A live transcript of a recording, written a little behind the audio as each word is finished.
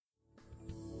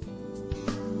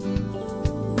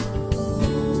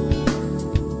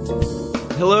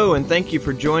Hello, and thank you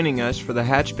for joining us for the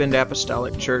Hatchbend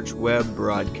Apostolic Church web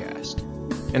broadcast.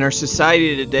 In our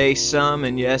society today, some,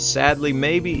 and yes, sadly,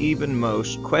 maybe even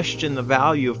most, question the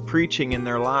value of preaching in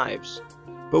their lives.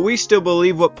 But we still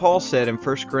believe what Paul said in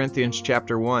 1 Corinthians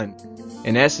chapter 1.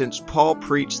 In essence, Paul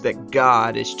preached that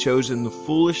God has chosen the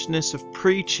foolishness of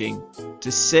preaching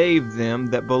to save them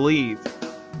that believe.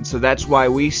 And so that's why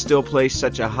we still place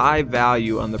such a high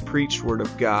value on the preached word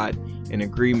of God in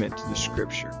agreement to the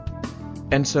Scripture.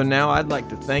 And so now I'd like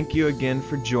to thank you again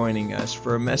for joining us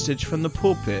for a message from the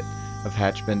pulpit of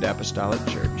Hatchbend Apostolic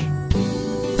Church.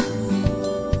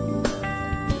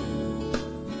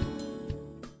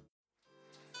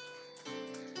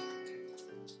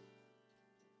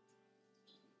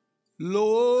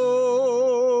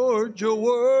 Lord, you're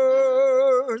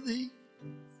worthy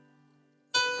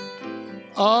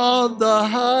of the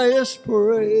highest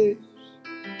praise.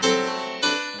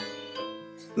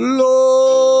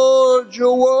 Lord,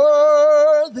 you're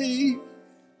worthy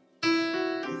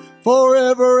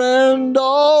forever and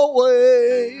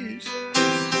always.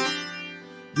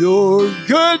 Your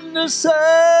goodness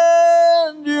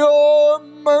and your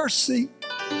mercy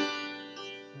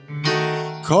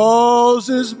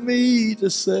causes me to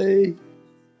say,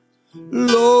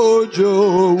 Lord,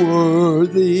 you're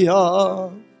worthy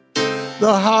of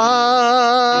the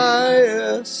highest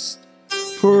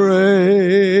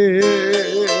praise.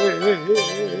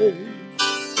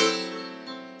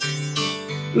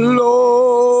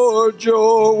 Lord,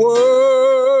 you're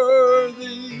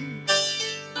worthy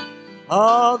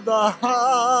of the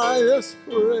highest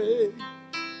praise.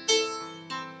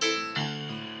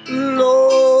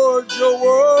 Lord, you're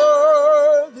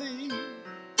worthy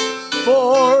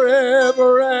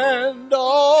forever and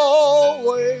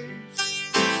always.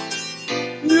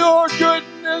 Your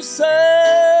goodness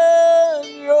and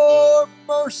your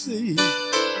mercy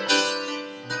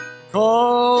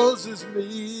causes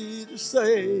me to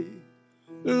say,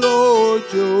 Lord,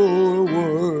 you're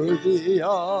worthy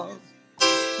of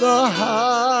the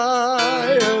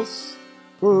highest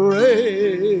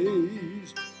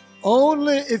praise.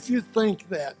 Only if you think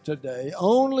that today,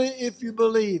 only if you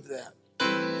believe that,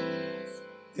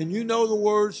 and you know the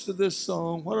words to this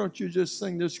song, why don't you just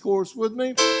sing this chorus with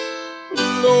me?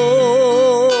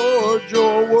 Lord,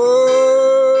 you're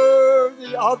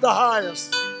worthy of the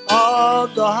highest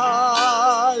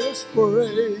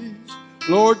praise.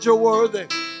 Lord, you're worthy.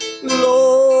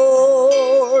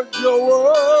 Lord, you're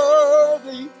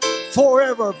worthy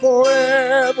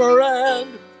forever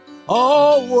and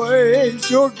always.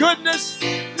 Your goodness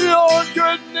and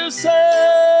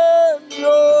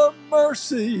your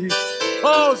mercy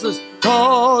causes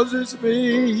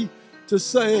me to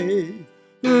say,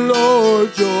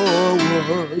 Lord, you're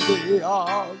worthy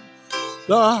of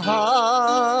the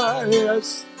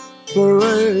highest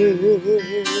praise.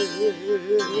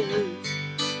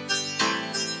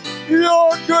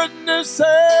 Your goodness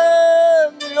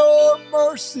and your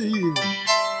mercy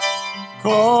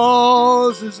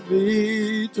causes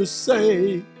me to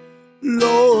say,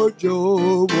 Lord,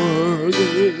 you're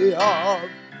worthy of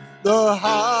the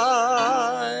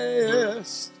highest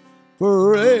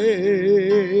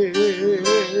praise.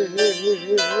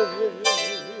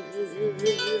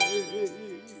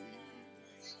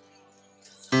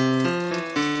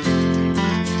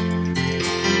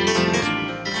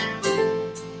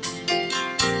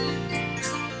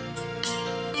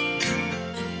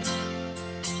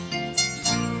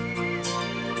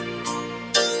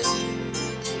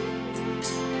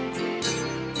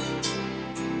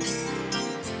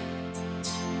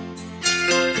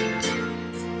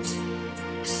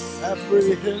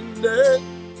 Apprehended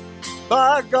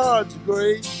by God's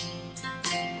grace,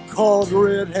 caught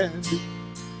red-handed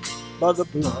by the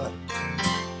blood.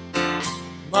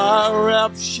 My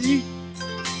rap sheet,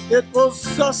 it was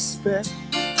suspect.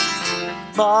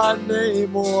 My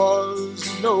name was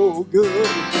no good.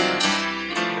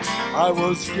 I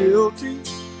was guilty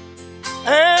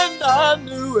and I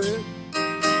knew it,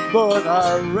 but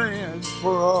I ran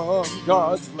from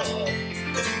God's love.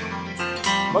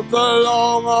 But the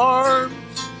long arms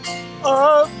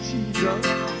of Jesus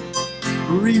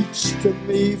reached to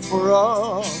me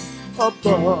from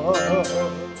above.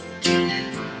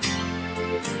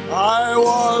 I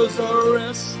was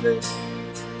arrested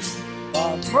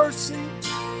by mercy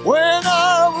when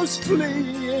I was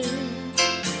fleeing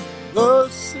the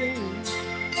scene.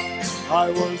 I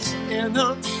was in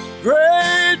a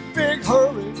great big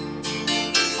hurry.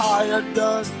 I had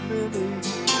done many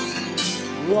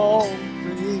wrong things.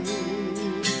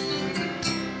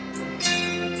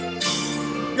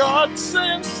 God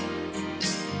sent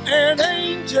an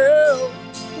angel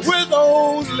with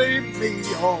only me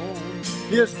on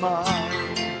is mine.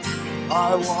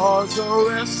 I was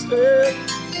arrested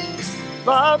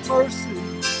by mercy,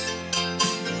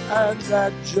 and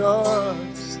that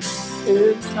just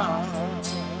in time.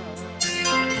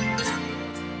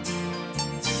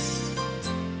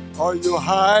 Are you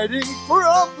hiding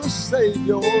from the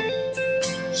Savior,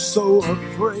 so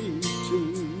afraid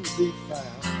to be found?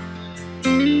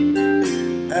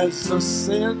 As the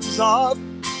sins of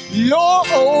your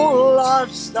old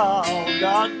lifestyle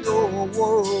got your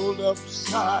world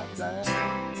upside down?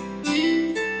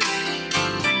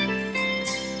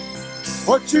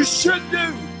 What you should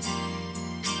do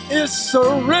is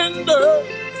surrender.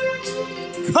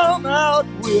 Come out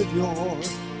with your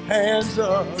hands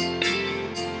up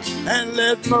and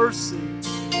let mercy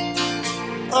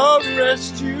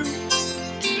arrest you,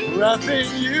 wrapping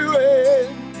you in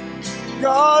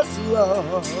God's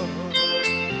love.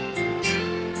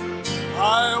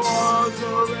 I was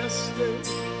arrested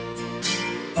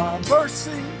by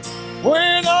mercy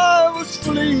when I was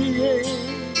fleeing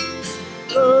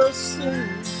the sin.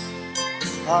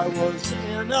 I was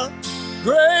in a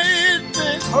great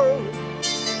big hurry.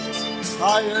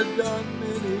 I had done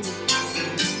many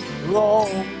wrong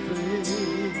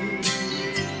things.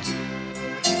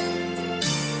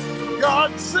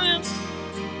 God sent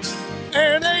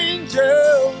an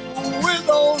angel with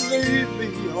only me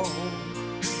on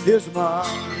his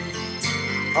mind.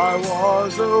 I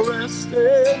was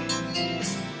arrested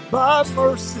by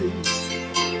mercy,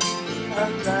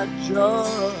 and that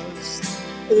just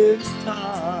in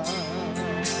time.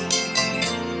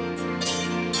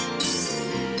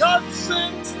 God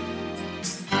sent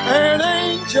an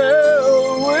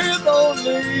angel with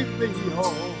only me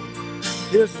on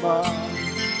his mind.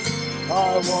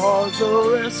 I was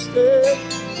arrested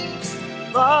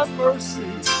by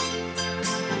mercy,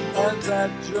 and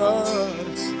that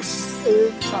just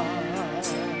in time.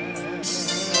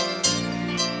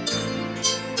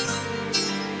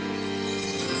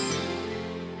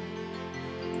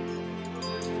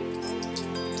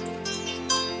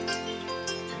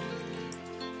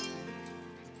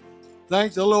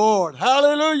 Thank the Lord.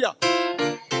 Hallelujah.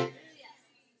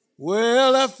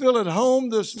 Well, I feel at home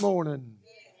this morning.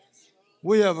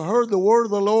 We have heard the word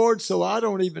of the Lord, so I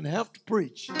don't even have to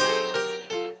preach.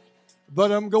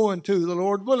 But I'm going to, the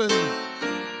Lord willing.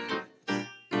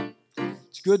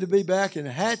 It's good to be back in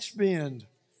Hatch Bend.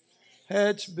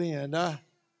 Hatch Bend. I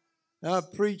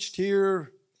preached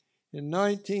here in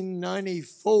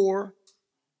 1994.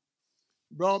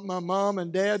 Brought my mom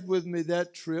and dad with me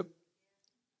that trip.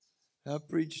 I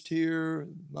preached here.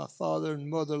 My father and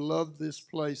mother loved this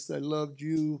place. They loved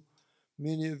you.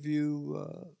 Many of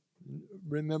you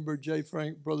remember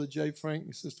Brother Jay Frank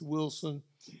and Sister Wilson,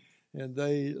 and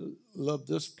they loved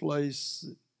this place.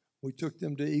 We took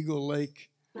them to Eagle Lake,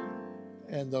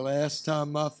 and the last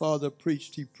time my father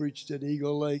preached, he preached at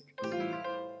Eagle Lake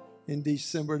in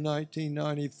December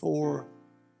 1994.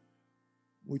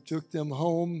 We took them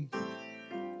home.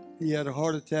 He had a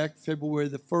heart attack February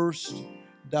the 1st,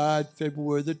 died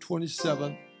February the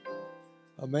 27th.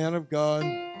 A man of God,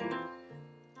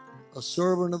 a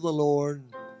servant of the Lord,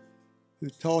 who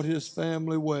taught his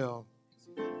family well.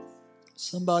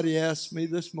 Somebody asked me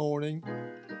this morning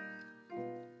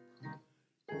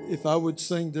if I would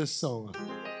sing this song.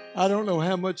 I don't know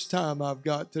how much time I've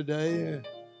got today,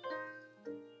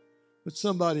 but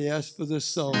somebody asked for this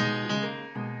song.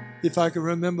 If I can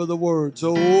remember the words.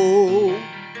 Oh,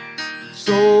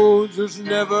 soldiers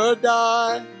never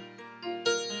die.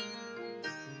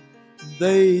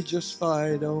 They just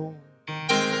fight on.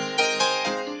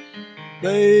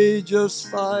 They just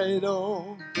fight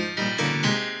on.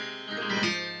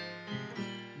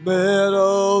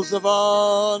 Medals of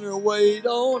honor wait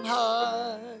on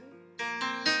high.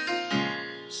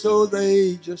 So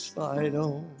they just fight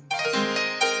on.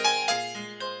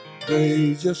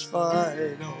 They just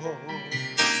fight on.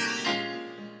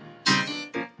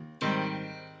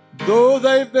 Though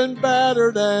they've been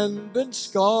battered and been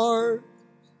scarred,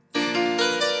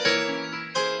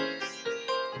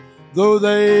 though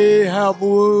they have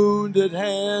wounded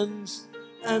hands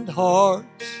and hearts,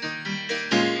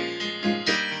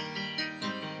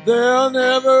 they'll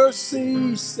never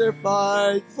cease their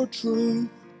fight for truth.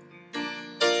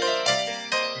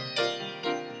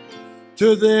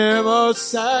 To them a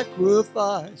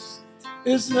sacrifice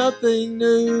is nothing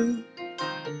new.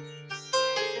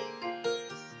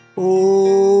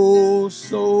 Oh,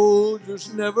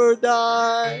 soldiers never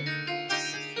die.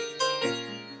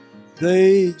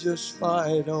 They just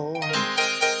fight on.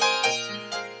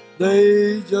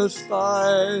 They just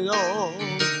fight on.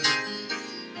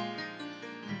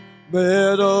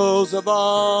 Medals of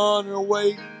honor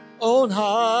wait on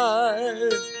high.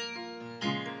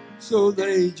 So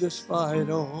they just fight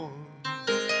on.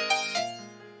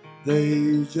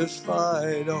 They just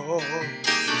fight on.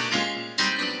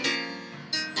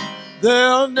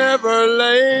 They'll never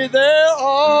lay their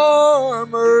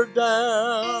armor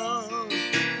down,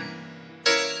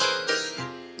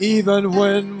 even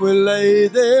when we lay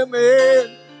them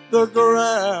in the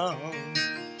ground.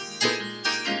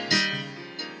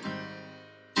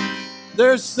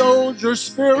 Their soldier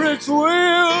spirits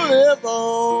will live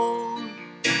on,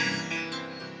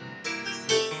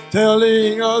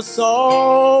 telling us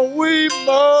all we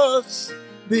must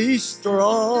be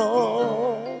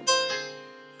strong.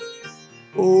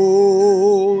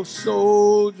 Oh,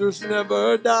 soldiers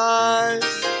never die.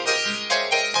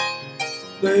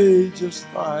 They just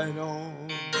fight on.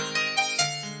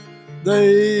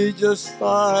 They just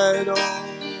fight on.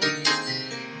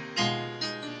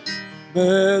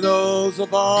 Medals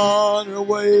of honor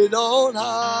wait on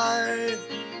high.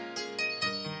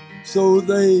 So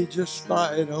they just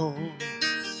fight on.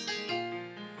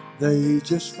 They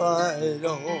just fight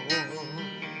on.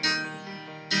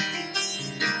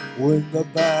 When the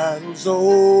battle's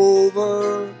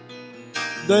over,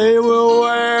 they will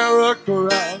wear a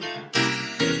crown.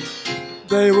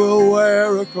 They will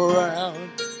wear a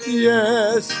crown.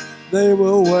 Yes, they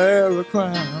will wear a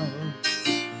crown.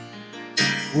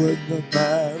 When the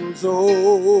battle's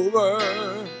over,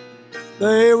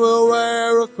 they will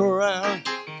wear a crown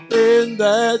in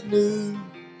that new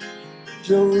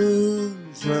Jerusalem.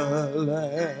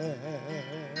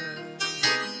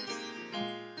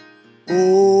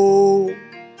 Oh,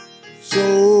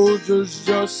 soldiers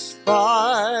just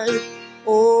fight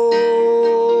on.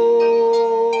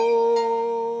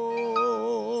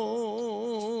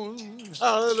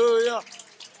 Hallelujah.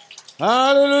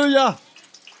 Hallelujah.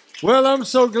 Well, I'm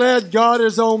so glad God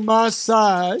is on my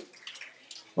side.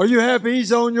 Are you happy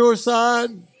He's on your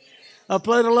side? I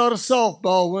played a lot of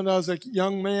softball when I was a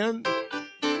young man.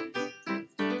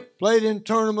 Played in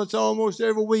tournaments almost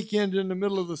every weekend in the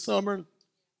middle of the summer.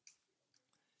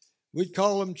 We'd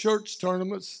call them church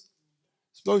tournaments.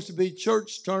 Supposed to be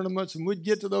church tournaments, and we'd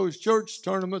get to those church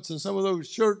tournaments, and some of those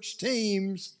church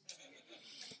teams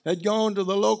had gone to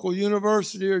the local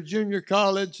university or junior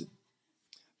college,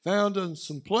 found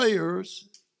some players,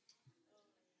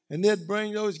 and they'd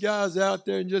bring those guys out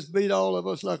there and just beat all of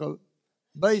us like a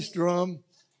bass drum.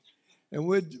 And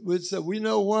we'd say, we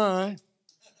know why,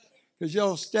 because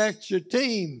y'all stacked your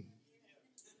team.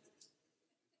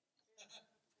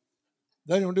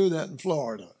 They don't do that in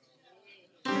Florida.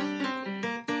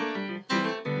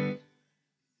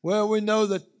 Well, we know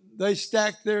that they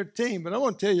stacked their team, but I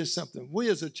want to tell you something. We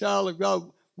as a child of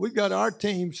God, we've got our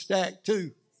team stacked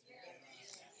too,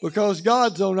 because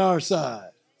God's on our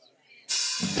side.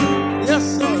 Yes,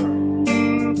 sir.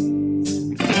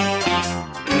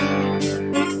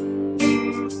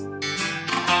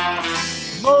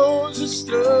 Moses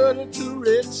stood at the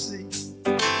Red Sea,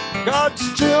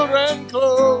 God's children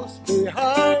close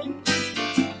behind.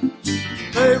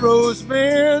 Pharaoh's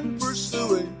men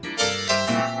pursuing,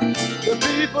 the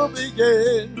people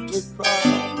began to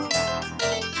cry.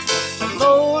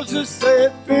 Moses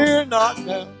said, fear not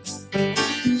now,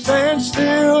 stand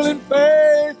still in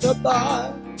faith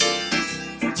abide.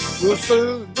 We'll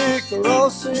soon be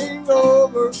crossing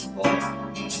over.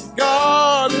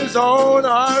 God is on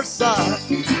our side.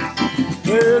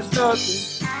 There's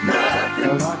nothing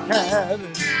like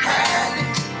having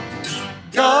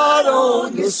God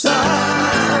on your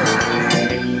side.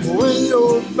 When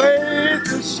your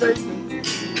faith is shaken,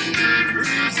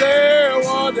 He's there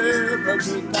whatever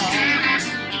the time.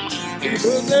 He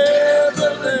will never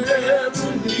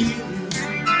leave you.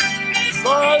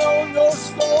 But on your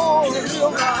storm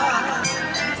He'll ride.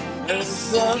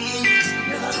 There's nothing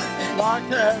like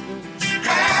having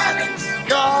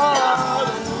God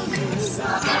on your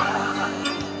side.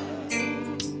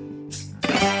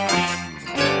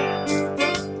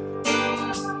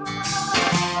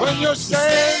 When you're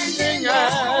standing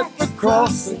at the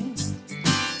crossing,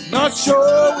 not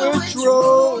sure which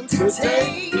road to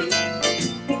take,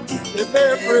 if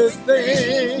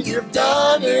everything you've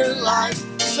done in life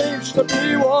seems to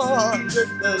be one big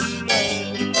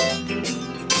mistake,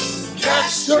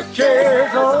 cast your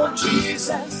cares on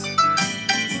Jesus,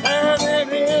 and in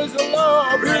His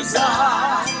love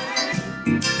reside.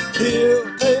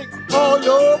 He'll take all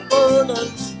your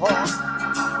burdens home.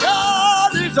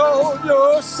 God is on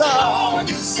your side.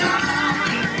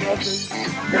 Nothing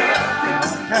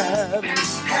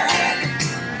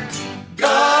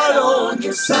God on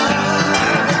your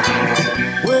side.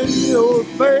 When your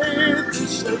faith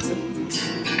is shaken,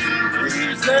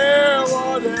 He's there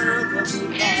whatever you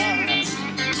like.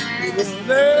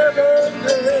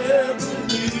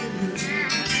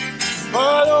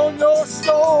 on your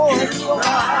store.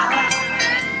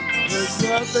 There's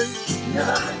nothing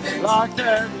like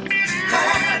having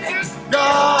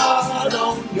God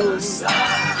on your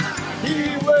side.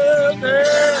 He will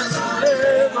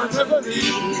never leave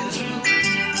you.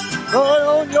 Joy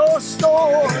on your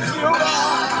store.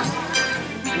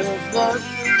 There's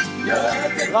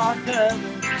nothing like having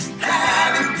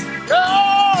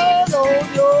God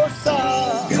on your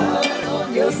side. God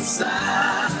on your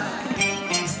side.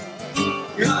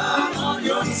 God on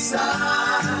your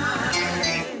side.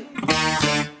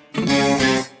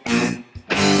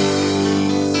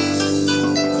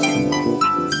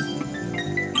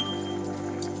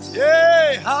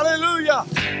 Yay, hallelujah.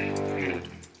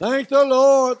 Thank the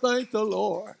Lord, thank the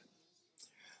Lord.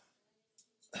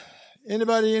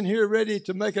 Anybody in here ready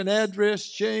to make an address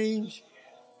change?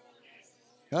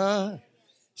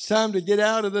 It's time to get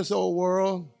out of this old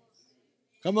world.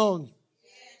 Come on.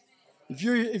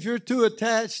 If you're too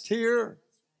attached here,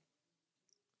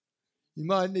 you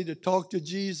might need to talk to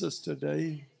Jesus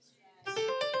today.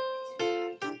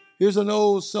 Here's an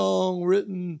old song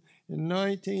written in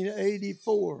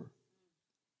 1984.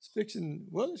 It's it's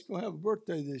going to have a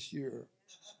birthday this year.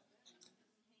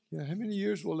 Yeah, how many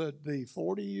years will that be?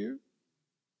 40 years?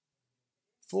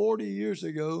 40 years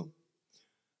ago,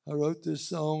 I wrote this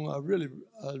song. I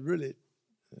really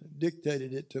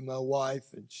dictated it to my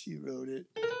wife, and she wrote it.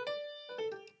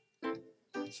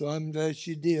 So I'm glad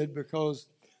she did, because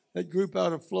that group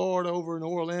out of Florida over in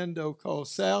Orlando called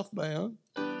Southbound,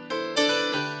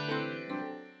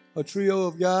 a trio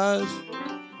of guys,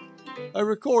 I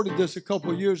recorded this a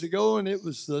couple of years ago, and it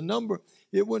went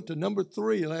to number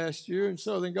 3 last year in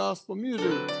Southern Gospel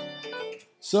Music.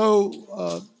 So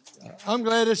I'm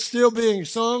glad it's still being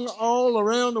sung all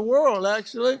around the world,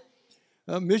 actually.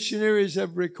 Missionaries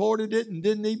have recorded it and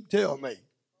didn't even tell me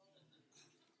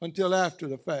until after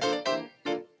the fact.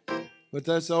 But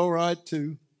that's all right,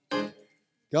 too.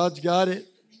 God's got it.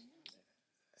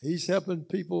 He's helping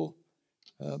people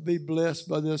be blessed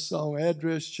by this song,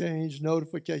 Address Change,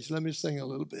 Notification. Let me sing a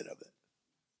little bit of it.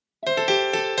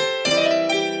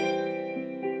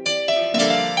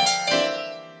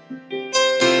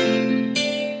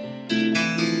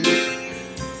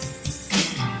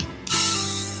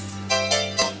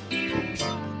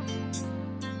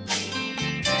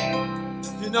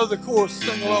 If you know the chorus,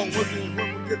 sing along with me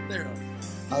when we get there.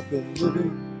 I've been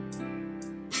living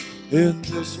in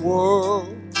this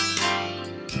world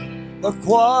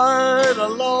quite a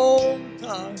long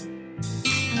time,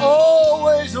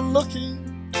 always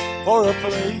looking for a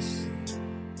place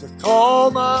to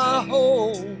call my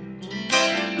home.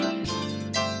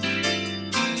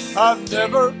 I've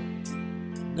never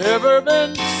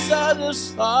been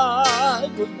satisfied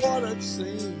with what I've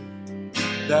seen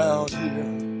down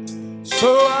here,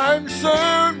 so I'm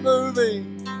soon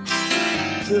moving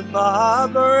to my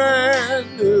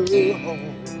brand new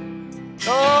home.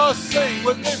 Oh, sing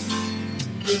with me.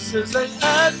 This is an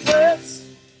address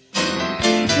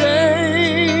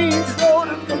change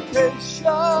notification,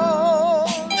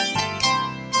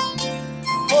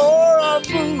 for I'm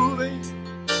moving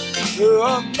to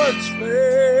a much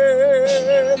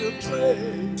better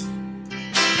place,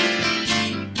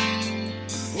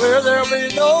 where there'll be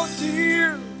no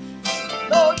tears,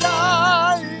 no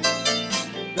dying,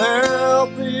 there'll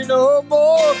be no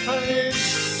more pain.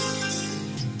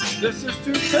 This is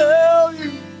to tell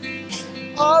you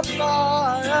of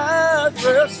my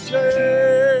address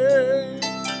change.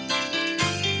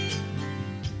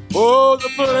 Oh, the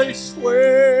place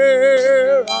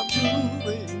where I'm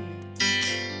moving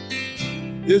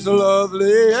is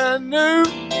lovely and new.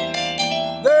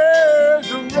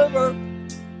 There's a river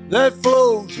that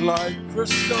flows like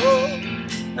crystal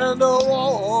and a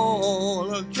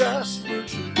wall of jasper,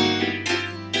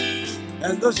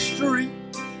 and the street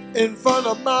in front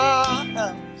of my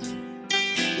house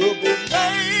will be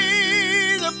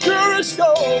made of purest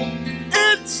gold.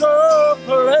 It's a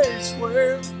place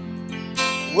where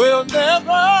we'll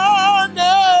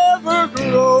never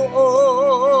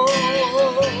grow.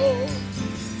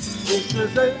 This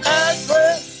is an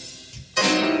address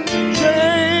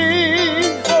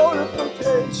change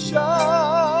notification,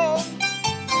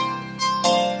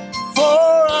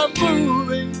 for I'm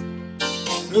moving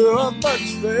to a much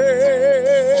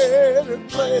better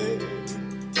place,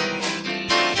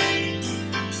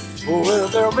 where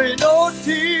there'll be no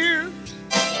tears,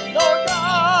 no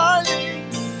dying,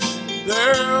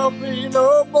 there'll be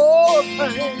no more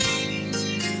pain.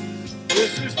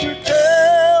 This is to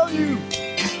tell you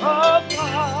of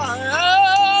my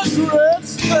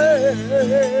address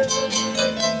change.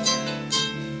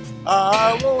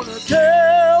 I want to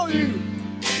tell you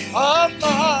of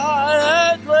my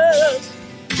address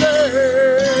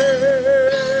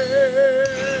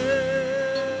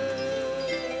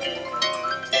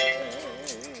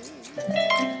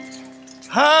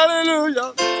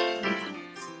Hallelujah.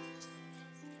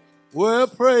 Well,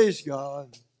 praise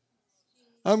God.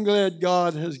 I'm glad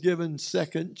God has given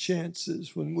second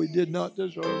chances when we did not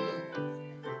deserve them.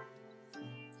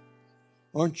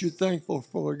 Aren't you thankful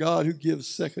for a God who gives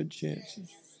second chances?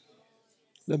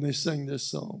 Let me sing this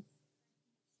song.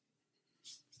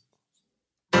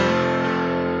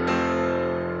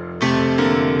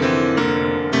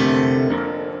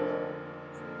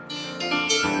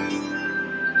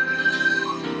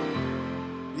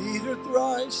 Peter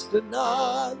thrice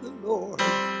denied the Lord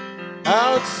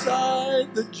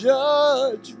outside the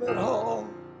judgment hall.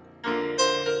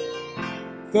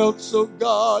 Felt so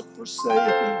God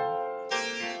forsaken,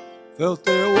 felt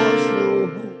there was no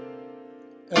hope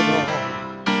at all.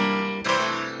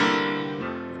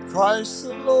 Christ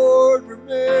the Lord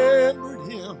remembered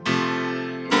him,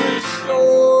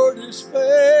 restored his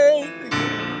faith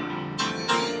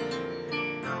again.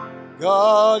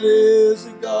 God is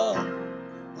a God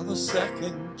of a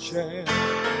second chance.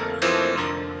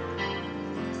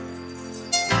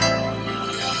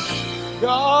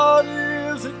 God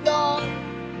is a God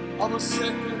of a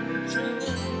second chance.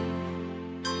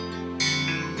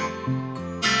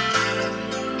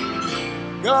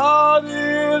 God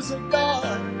is a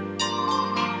God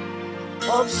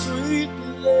of sweet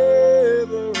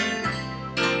deliverance.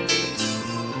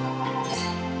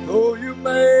 Though you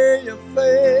may have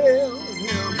failed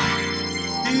him,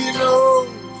 he knows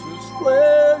just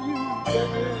where you've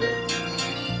been.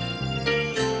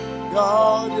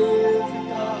 God is a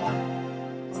God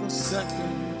of a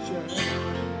second chance.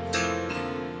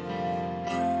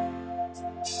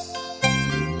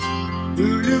 Do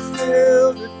you feel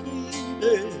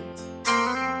defeated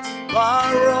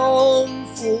by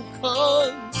wrongful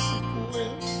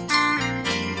consequence?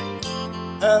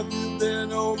 Have you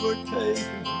been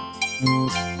overtaken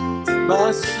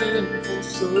by sinful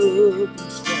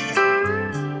circumstance?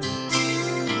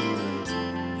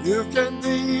 You can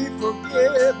be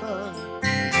forgiven,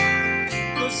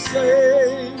 but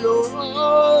say you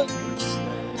understand.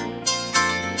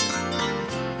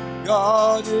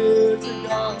 God is a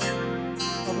God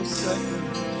of a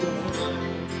second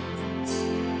chance.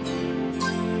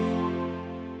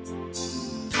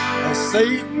 Now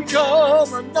Satan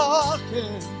come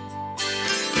a-knocking,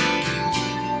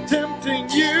 tempting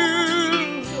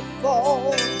you to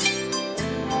fall.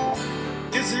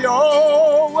 Is he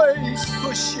always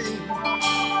pushing,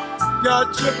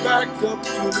 got you backed up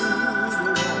to the wall?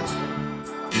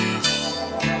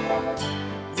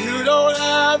 You don't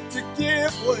have to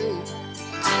give way,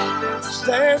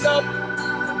 stand up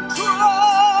and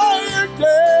try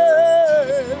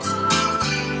again.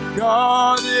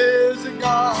 God is a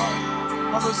God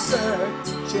of a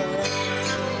second chance.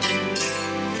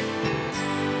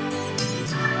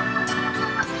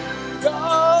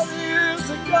 God is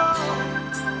a God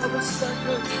of a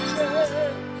second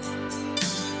chance.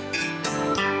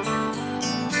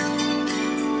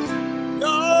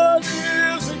 God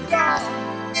is a God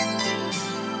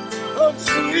of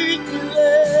sweet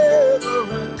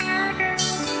deliverance.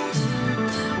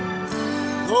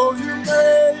 Though you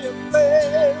may have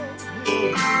failed,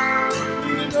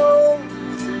 he knows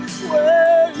just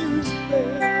where you've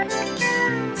been.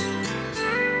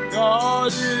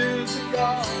 God is a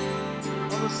God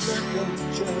of a second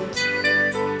chance.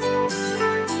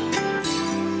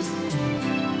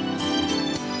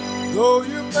 Though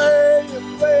you may have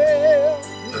failed,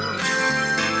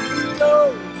 he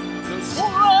knows just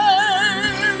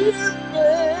where you've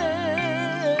been.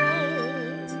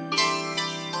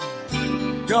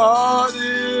 God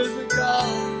is a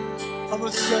God of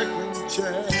a second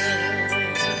chance.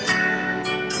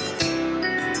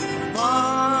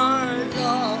 My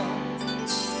God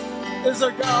is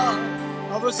a God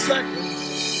of a second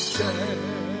chance.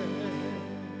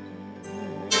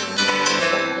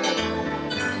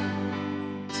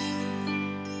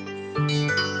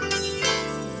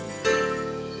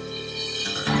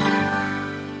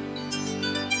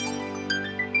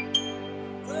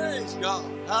 Praise God.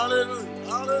 Hallelujah.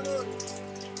 Hallelujah.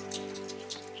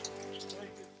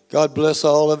 God bless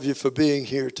all of you for being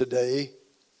here today.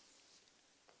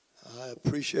 I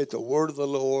appreciate the word of the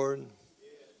Lord.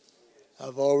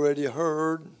 I've already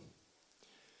heard.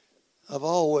 I've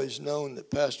always known that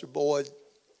Pastor Boyd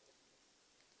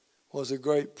was a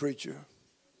great preacher.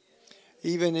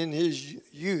 Even in his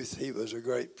youth, he was a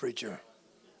great preacher.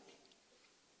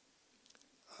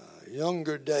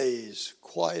 Younger days,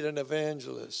 quite an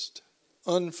evangelist.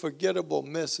 Unforgettable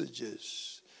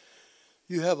messages.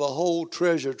 You have a whole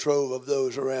treasure trove of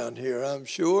those around here, I'm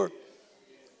sure.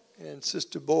 And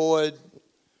Sister Boyd,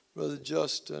 Brother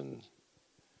Justin,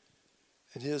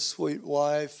 and his sweet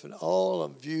wife, and all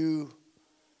of you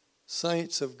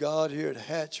saints of God here at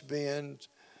Hatch Bend.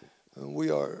 We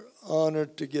are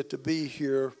honored to get to be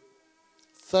here.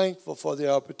 Thankful for the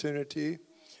opportunity.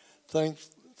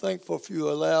 Thankful for you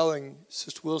allowing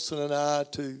Sister Wilson and I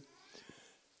to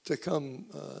come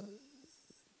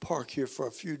park here for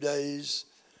a few days.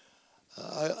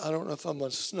 I don't know if I'm a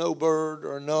snowbird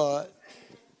or not,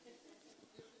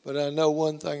 but I know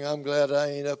one thing, I'm glad I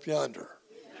ain't up yonder.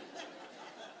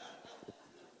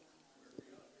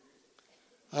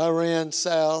 I ran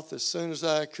south as soon as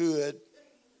I could.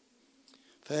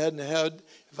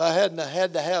 If I hadn't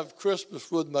had to have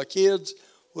Christmas with my kids,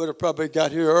 would have probably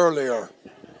got here earlier.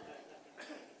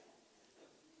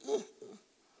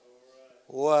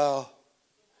 Wow.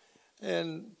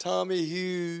 And Tommy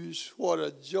Hughes, what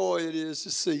a joy it is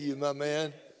to see you, my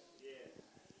man.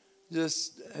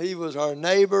 He was our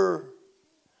neighbor.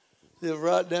 Lived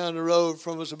right down the road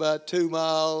from us, about 2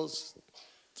 miles,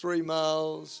 3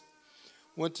 miles.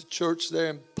 Went to church there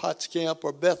in Pottscamp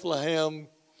or Bethlehem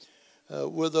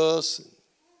with us.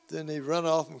 Then he run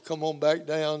off and come on back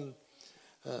down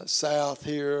south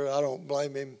here. I don't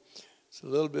blame him. It's a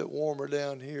little bit warmer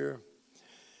down here.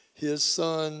 His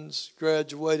sons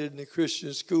graduated in the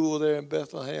Christian school there in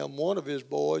Bethlehem. One of his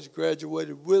boys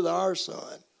graduated with our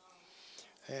son.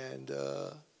 And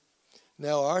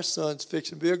now our son's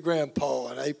fixing to be a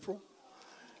grandpa in April.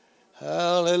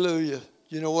 Hallelujah.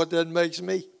 You know what that makes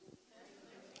me?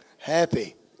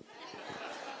 Happy.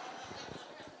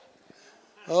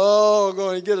 Oh,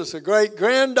 going to get us a great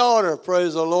granddaughter,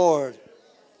 praise the Lord.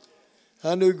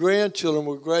 I knew grandchildren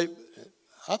were great.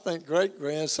 I think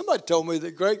great-grands. Somebody told me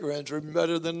that great-grands are even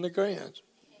better than the grands.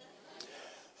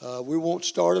 We won't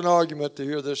start an argument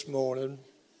here this morning.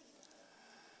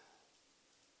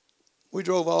 We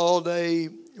drove all day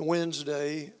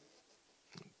Wednesday,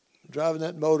 driving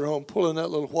that motorhome, pulling that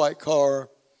little white car.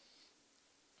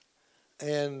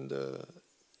 And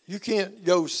you can't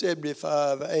go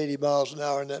 75, 80 miles an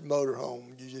hour in that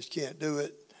motorhome. You just can't do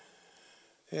it.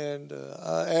 And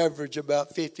I average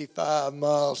about 55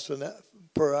 miles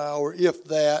per hour, if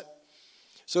that.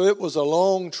 So it was a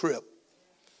long trip,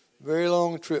 very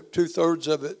long trip. 2/3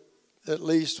 of it, at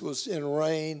least, was in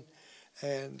rain.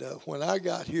 And when I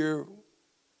got here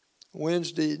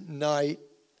Wednesday night,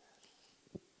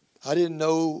 I didn't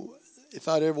know if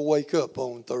I'd ever wake up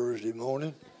on Thursday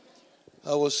morning.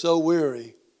 I was so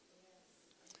weary.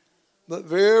 But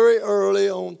very early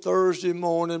on Thursday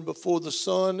morning, before the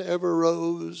sun ever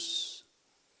rose,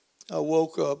 I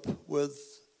woke up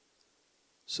with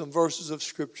some verses of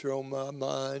Scripture on my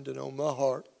mind and on my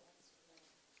heart.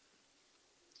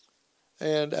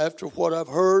 And after what I've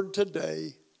heard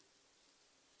today,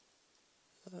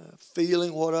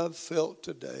 feeling what I've felt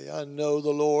today, I know the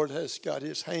Lord has got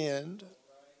His hand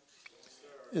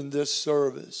in this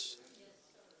service.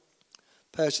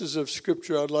 Passages of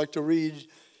Scripture I'd like to read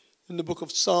in the book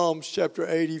of Psalms chapter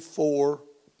 84.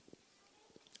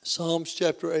 Psalms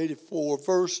chapter 84,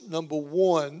 verse number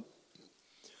 1.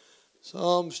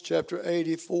 Psalms chapter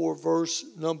 84, verse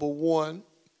number 1.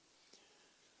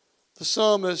 The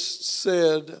psalmist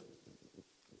said,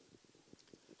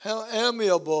 "How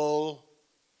amiable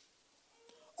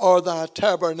are thy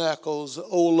tabernacles,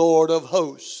 O Lord of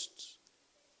hosts.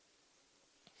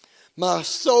 My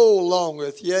soul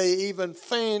longeth, yea, even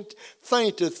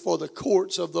fainteth for the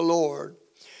courts of the Lord.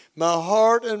 My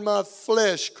heart and my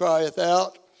flesh crieth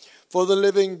out for the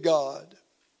living God.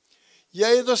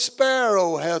 Yea, the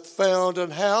sparrow hath found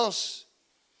an house,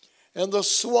 and the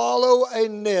swallow a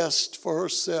nest for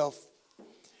herself,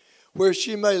 where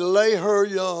she may lay her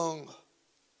young.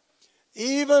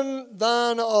 Even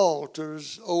thine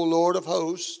altars, O Lord of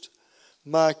hosts,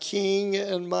 my King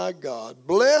and my God.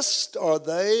 Blessed are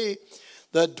they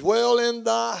that dwell in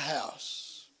thy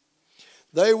house.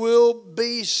 They will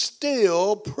be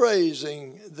still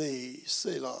praising thee,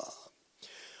 Selah.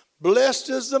 Blessed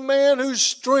is the man whose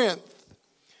strength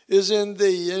is in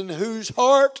thee, in whose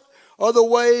heart are the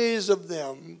ways of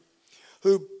them,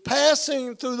 who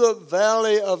passing through the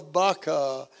valley of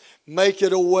Baca make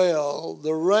it a well.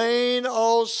 The rain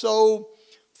also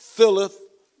filleth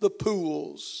the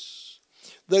pools.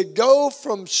 They go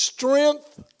from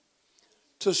strength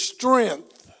to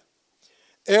strength.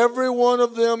 Every one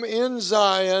of them in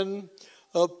Zion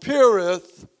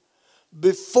appeareth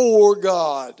before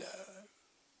God."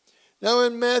 Now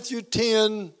in Matthew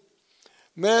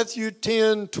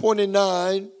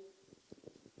 10:29,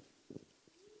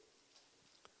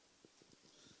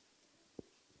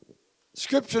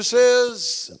 Scripture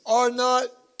says, "Are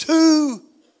not 2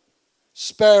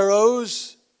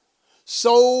 sparrows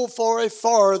sold for a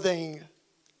farthing,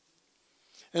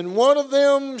 and one of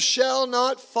them shall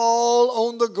not fall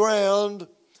on the ground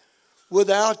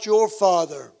without your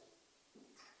Father.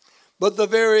 But the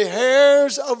very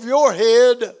hairs of your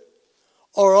head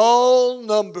are all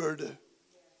numbered.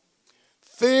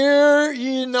 Fear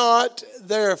ye not,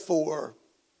 therefore.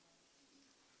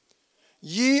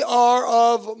 Ye are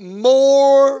of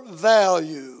more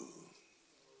value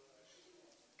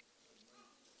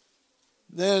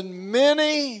than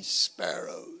many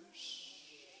sparrows.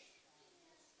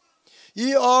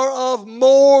 Ye are of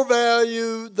more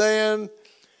value than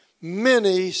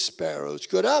many sparrows.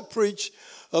 Could I preach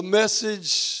a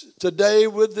message today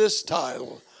with this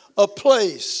title? A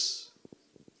place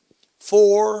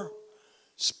for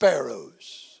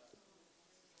sparrows.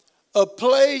 A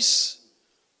place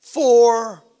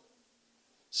for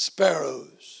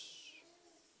sparrows.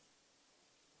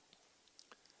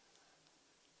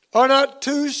 Are not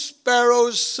 2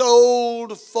 sparrows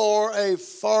sold for a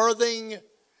farthing?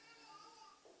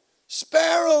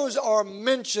 Sparrows are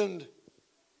mentioned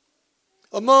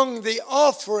among the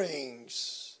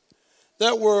offerings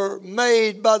that were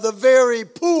made by the very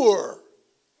poor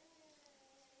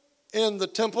in the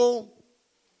temple.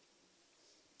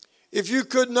 If you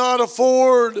could not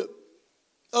afford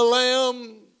a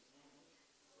lamb,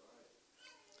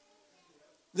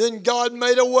 then God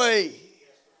made a way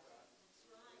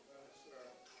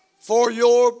for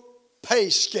your pay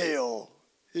scale,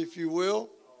 if you will.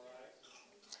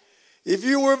 If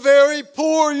you were very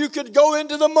poor, you could go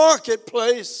into the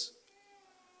marketplace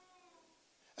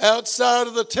outside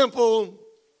of the temple,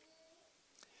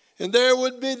 and there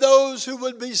would be those who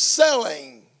would be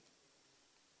selling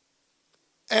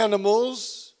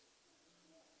animals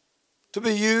to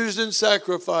be used in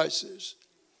sacrifices.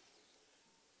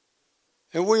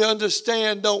 And we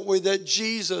understand, don't we, that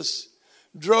Jesus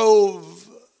drove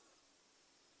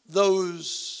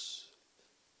those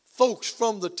folks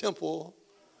from the temple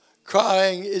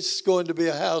crying, it's going to be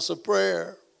a house of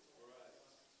prayer.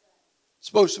 It's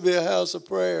supposed to be a house of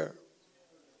prayer.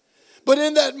 But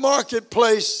in that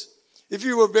marketplace, if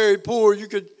you were very poor, you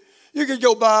could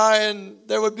go by and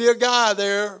there would be a guy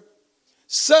there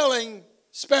selling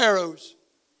sparrows.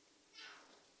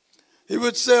 He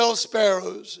would sell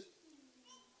sparrows.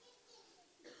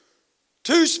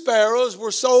 2 sparrows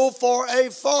were sold for a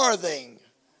farthing.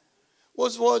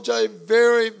 Was a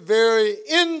very, very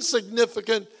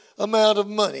insignificant amount of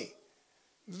money.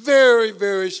 Very,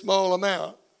 very small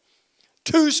amount.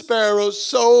 2 sparrows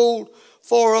sold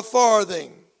for a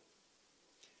farthing.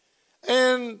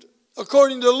 And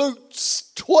according to Luke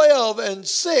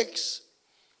 12:6,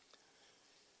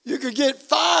 you could get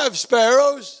 5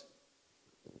 sparrows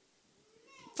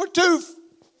for 2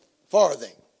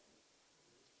 farthing.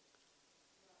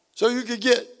 So you could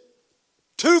get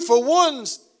 2 for 1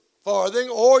 farthing,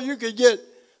 or you could get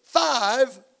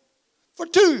 5 for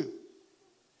 2.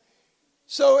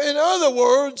 So in other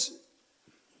words,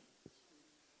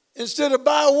 instead of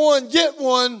buy one, get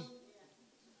one,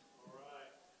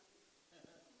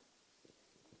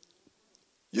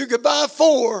 you could buy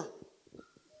 4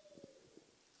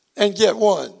 and get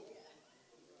 1.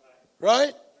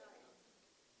 Right?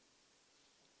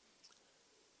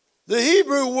 The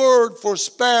Hebrew word for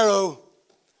sparrow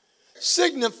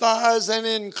signifies and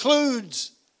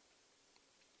includes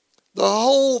the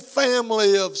whole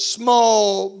family of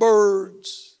small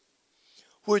birds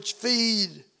which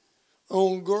feed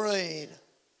on grain.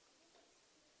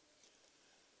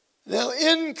 Now,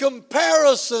 in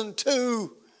comparison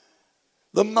to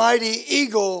the mighty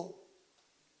eagle,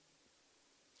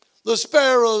 the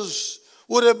sparrows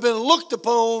would have been looked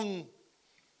upon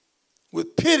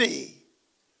with pity,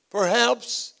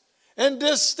 perhaps, and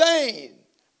disdain,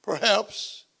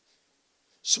 perhaps.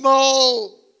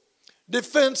 Small,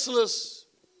 defenseless,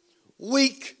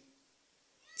 weak,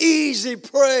 easy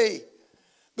prey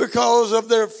because of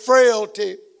their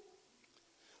frailty.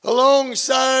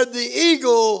 Alongside the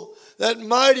eagle, that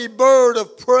mighty bird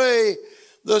of prey,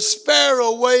 the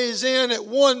sparrow weighs in at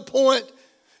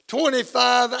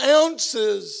 1.25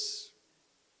 ounces.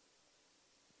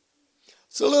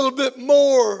 It's a little bit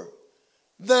more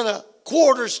than a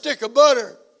quarter stick of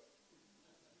butter.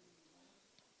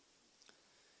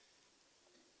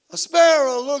 A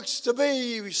sparrow looks to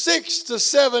be 6 to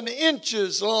 7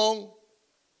 inches long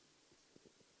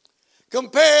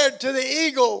compared to the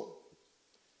eagle,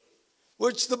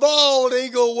 which the bald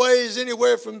eagle weighs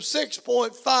anywhere from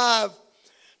 6.5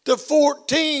 to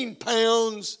 14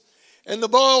 pounds, and the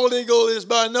bald eagle is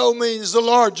by no means the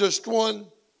largest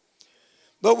one.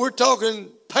 But we're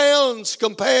talking pounds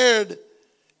compared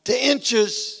to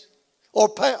inches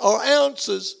or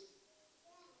ounces.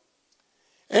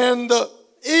 And the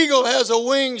eagle has a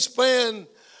wingspan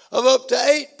of up to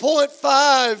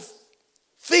 8.5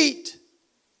 feet.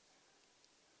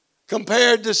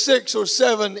 compared to 6 or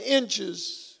 7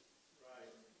 inches.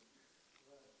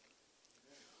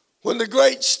 When the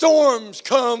great storms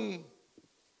come,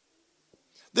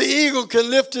 the eagle can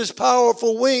lift his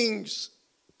powerful wings,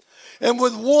 and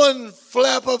with one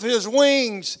flap of his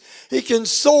wings, he can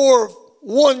soar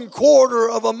 1/4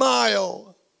 of a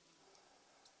mile.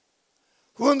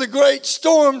 When the great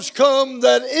storms come,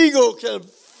 that eagle can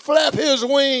flap his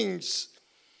wings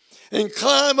and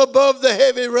climb above the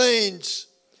heavy rains,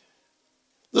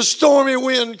 the stormy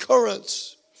wind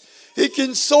currents. He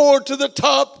can soar to the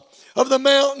top of the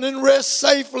mountain and rest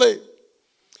safely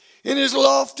in his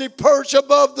lofty perch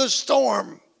above the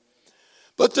storm.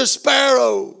 But the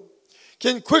sparrow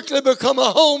can quickly become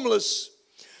a homeless,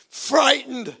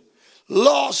 frightened,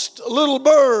 lost little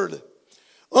bird,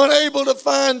 unable to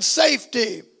find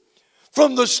safety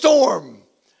from the storm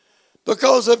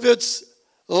because of its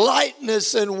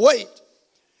lightness and weight,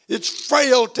 its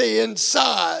frailty and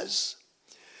size.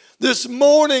 This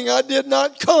morning I did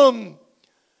not come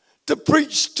to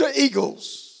preach to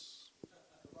eagles.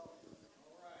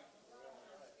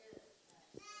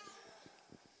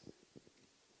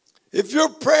 If your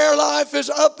prayer life is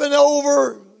up and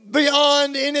over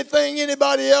beyond anything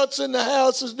anybody else in the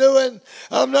house is doing,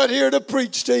 I'm not here to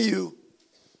preach to you.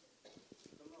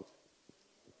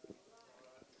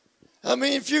 I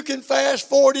mean, if you can fast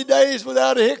 40 days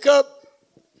without a hiccup,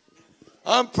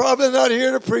 I'm probably not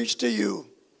here to preach to you.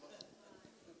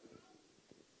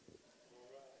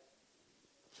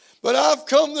 But I've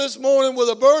come this morning with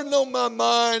a burden on my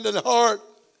mind and heart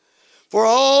for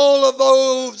all of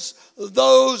those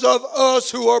of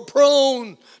us who are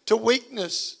prone to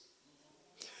weakness.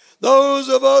 Those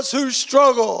of us who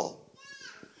struggle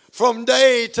from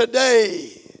day to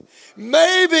day,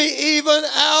 maybe even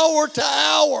hour to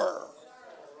hour.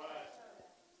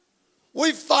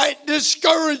 We fight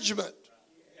discouragement.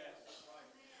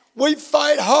 We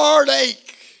fight heartache.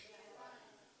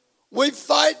 We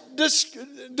fight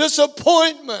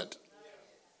disappointment.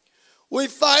 We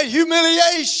fight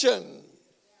humiliation.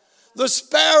 The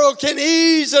sparrow can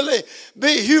easily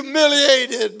be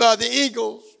humiliated by the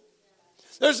eagles.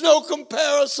 There's no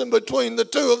comparison between the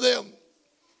two of them.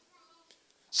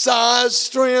 Size,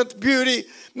 strength, beauty,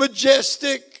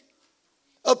 majestic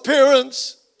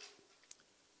appearance.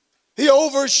 He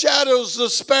overshadows the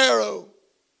sparrow.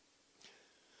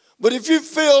 But if you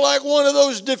feel like one of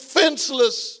those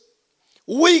defenseless,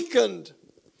 weakened,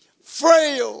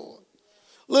 frail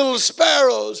little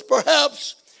sparrows,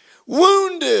 perhaps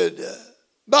wounded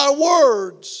by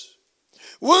words,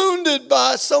 wounded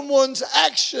by someone's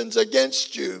actions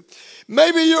against you.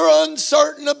 Maybe you're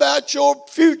uncertain about your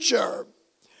future.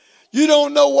 You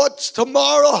don't know what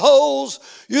tomorrow holds.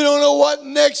 You don't know what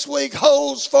next week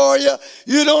holds for you.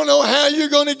 You don't know how you're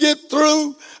going to get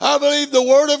through. I believe the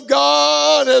Word of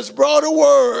God has brought a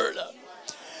word.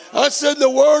 I said the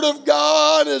Word of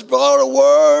God has brought a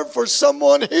word for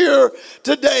someone here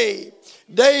today.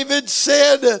 David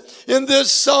said in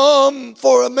this psalm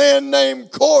for a man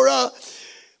named Korah,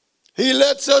 he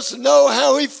lets us know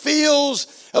how he feels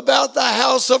about the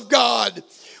house of God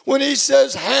when he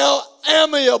says how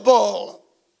amiable.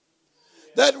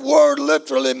 That word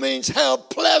literally means how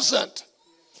pleasant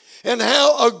and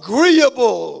how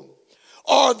agreeable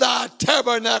are thy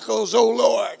tabernacles, O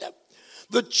Lord.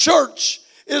 The church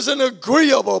is an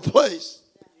agreeable place.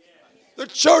 The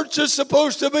church is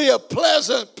supposed to be a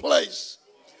pleasant place.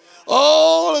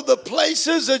 All of the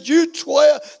places that you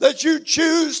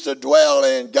choose to dwell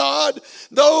in, God,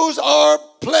 those are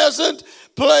pleasant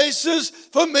places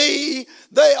for me.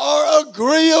 They are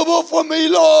agreeable for me,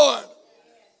 Lord.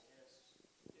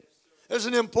 There's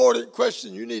an important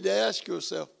question you need to ask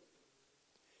yourself.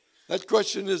 That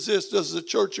question is this: does the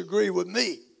church agree with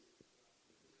me?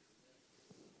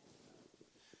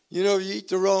 You know, you eat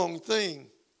the wrong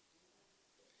thing.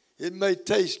 It may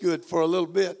taste good for a little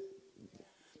bit,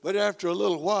 but after a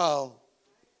little while,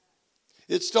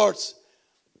 it starts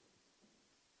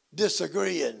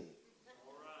disagreeing.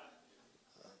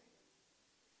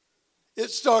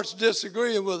 It starts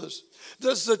disagreeing with us.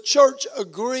 Does the church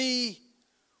agree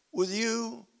with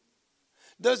you?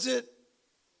 Does it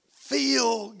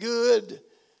feel good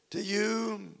to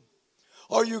you?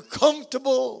 Are you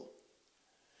comfortable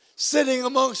sitting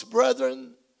amongst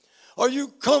brethren? Are you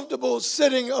comfortable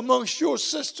sitting amongst your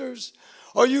sisters?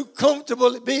 Are you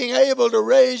comfortable being able to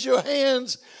raise your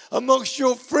hands amongst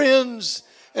your friends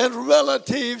and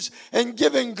relatives and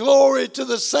giving glory to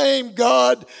the same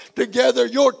God together?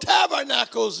 Your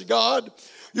tabernacles, God,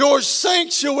 your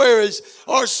sanctuaries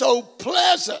are so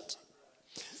pleasant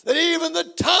that even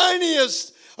the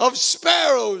tiniest of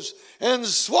sparrows and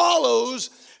swallows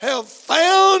have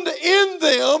found in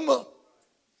them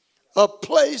a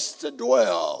place to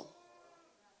dwell.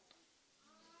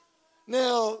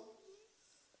 Now,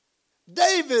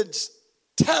 David's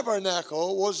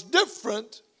tabernacle was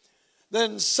different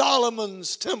than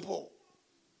Solomon's temple.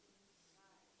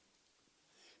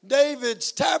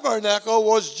 David's tabernacle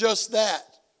was just that.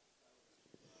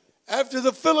 After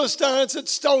the Philistines had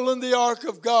stolen the ark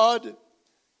of God,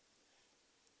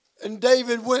 and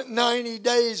David went 90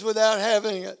 days without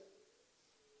having it,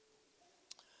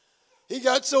 he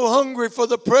got so hungry for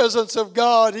the presence of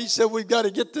God, he said, we've got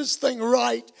to get this thing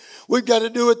right. We've got to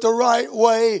do it the right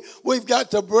way. We've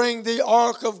got to bring the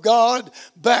ark of God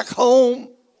back home.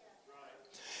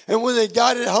 And when they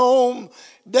got it home,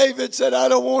 David said, I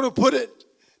don't want to put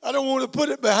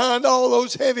it behind all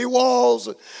those heavy walls.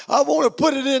 I want to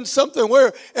put it in something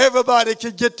where everybody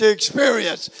can get to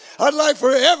experience. I'd like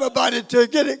for everybody to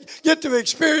get to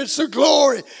experience the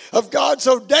glory of God.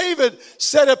 So David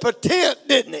set up a tent,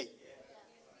 didn't he?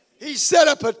 He set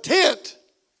up a tent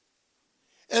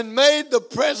and made the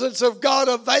presence of God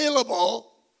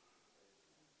available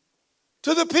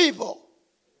to the people.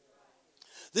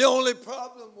 The only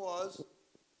problem was,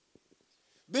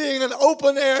 being an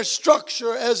open-air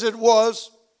structure as it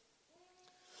was,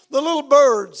 the little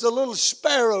birds, the little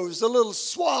sparrows, the little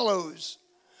swallows,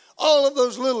 all of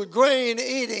those little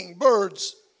grain-eating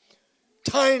birds,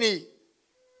 tiny,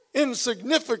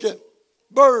 insignificant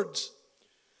birds,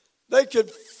 they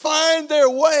could find their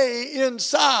way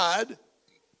inside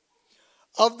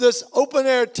of this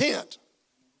open-air tent.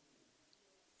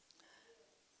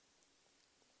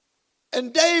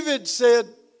 And David said,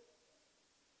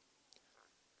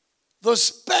 the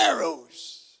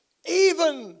sparrows,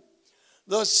 even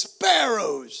the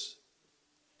sparrows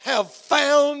have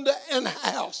found an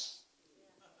house.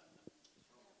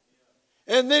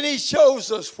 And then he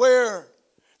shows us where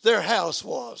their house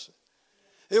was.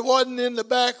 It wasn't in the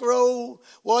back row,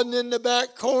 wasn't in the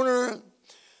back corner.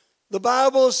 The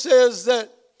Bible says that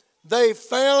they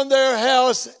found their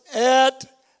house at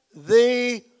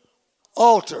the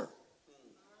altar.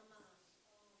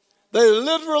 They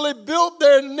literally built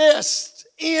their nest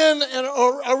in and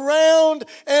around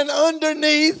and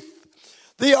underneath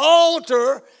the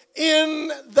altar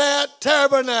in that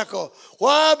tabernacle.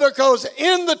 Why? Because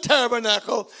in the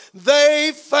tabernacle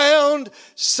they found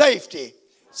safety.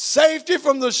 Safety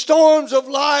from the storms of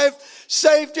life.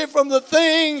 Safety from the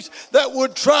things that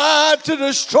would try to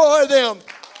destroy them.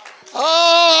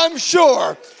 Oh, I'm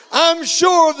sure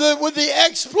that with the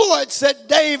exploits that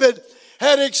David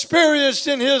had experienced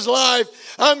in his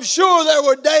life, I'm sure there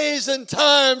were days and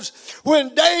times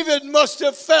when David must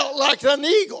have felt like an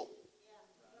eagle.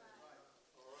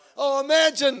 Oh,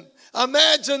 imagine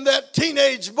that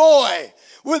teenage boy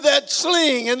with that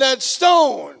sling and that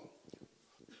stone.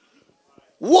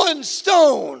 One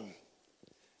stone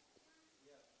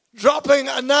dropping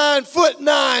a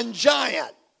 9'9"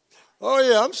 giant. Oh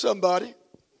yeah, I'm somebody.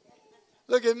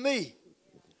 Look at me.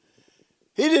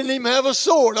 He didn't even have a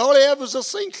sword. All he had was a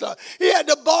slingshot. He had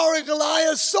to borrow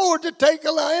Goliath's sword to take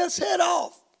Goliath's head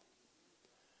off.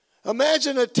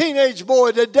 Imagine a teenage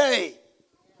boy today.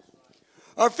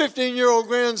 Our 15-year-old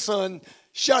grandson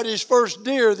shot his first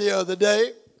deer the other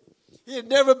day. He had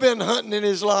never been hunting in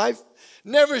his life.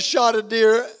 Never shot a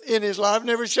deer in his life.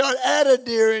 Never shot at a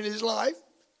deer in his life.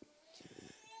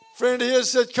 Friend of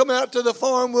his said, come out to the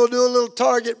farm. We'll do a little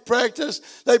target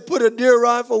practice. They put a deer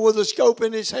rifle with a scope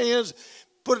in his hands.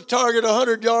 Put a target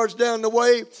 100 yards down the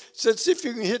way. Said, see if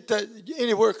you can hit that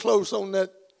anywhere close on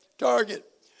that target.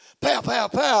 Pow, pow,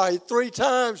 pow. 3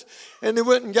 times. And they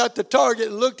went and got the target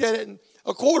and looked at it. And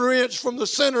a 1/4 inch from the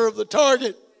center of the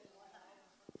target.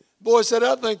 Boy said,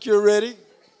 I think you're ready.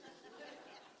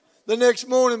 The next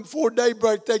morning before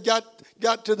daybreak, they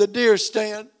got to the deer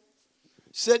stand.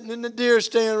 Sitting in the deer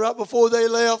stand right before they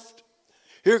left.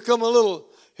 Here come a little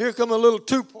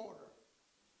 2-pointer.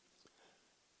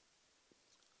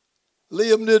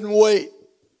 Liam didn't wait.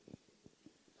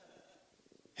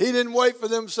 He didn't wait for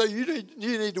them to say, you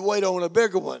need to wait on a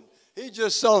bigger one. He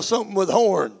just saw something with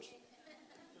horns.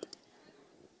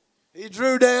 He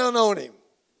drew down on him.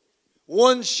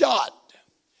 One shot.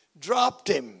 Dropped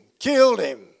him. Killed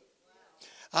him.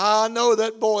 I know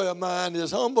that boy of mine,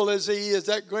 as humble as he is,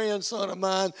 that grandson of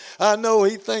mine, I know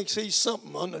he thinks he's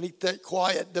something underneath that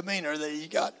quiet demeanor that he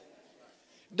got.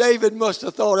 David must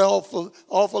have thought an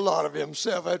awful lot of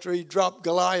himself after he dropped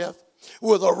Goliath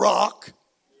with a rock.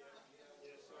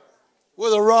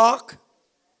 With a rock.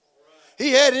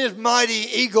 He had his mighty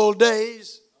eagle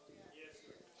days.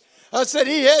 I said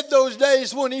he had those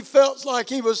days when he felt like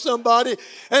he was somebody,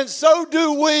 and so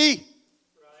do we.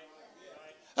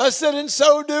 I said, and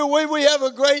so do we. We have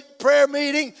a great prayer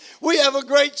meeting. We have a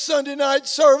great Sunday night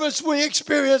service. We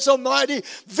experience almighty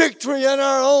victory in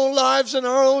our own lives and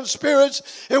our own spirits.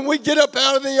 And we get up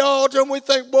out of the altar and we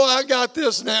think, boy, I got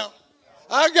this now.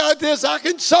 I got this. I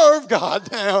can serve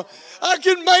God now. I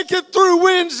can make it through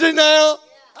Wednesday now.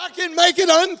 I can make it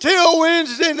until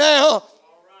Wednesday now.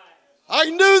 I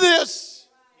can do this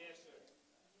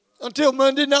until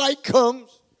Monday night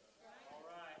comes.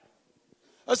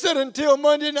 I said until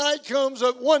Monday night comes,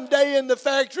 one day in the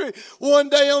factory, one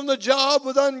day on the job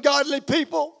with ungodly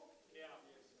people.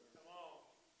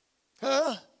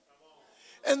 Huh?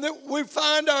 And that we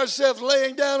find ourselves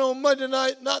laying down on Monday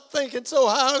night not thinking so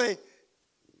highly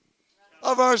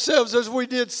of ourselves as we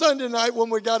did Sunday night when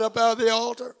we got up out of the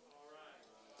altar.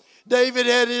 David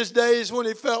had his days when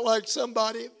he felt like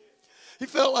somebody. He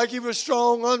felt like he was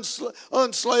strong,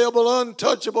 unslayable,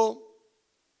 untouchable.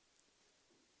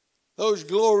 Those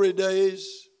glory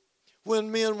days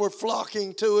when men were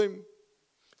flocking to him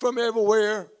from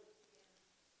everywhere.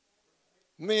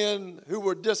 Men who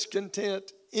were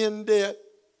discontent, in debt,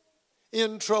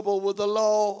 in trouble with the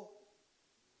law.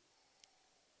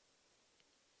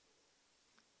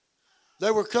 They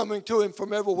were coming to him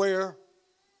from everywhere.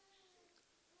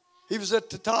 He was at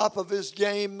the top of his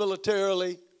game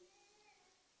militarily.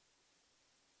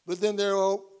 But then there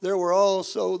were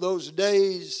also those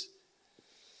days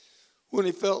when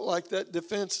he felt like that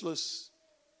defenseless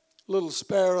little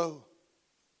sparrow,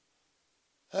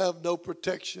 have no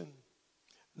protection,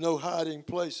 no hiding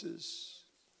places.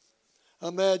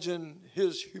 Imagine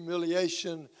his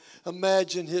humiliation.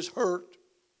 Imagine his hurt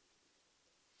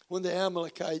when the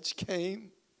Amalekites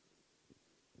came.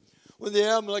 When the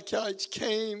Amalekites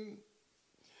came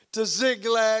to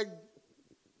Ziklag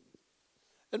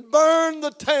and burned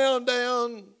the town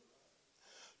down,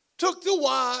 took the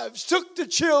wives, took the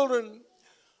children,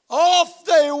 off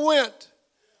they went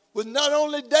with not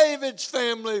only David's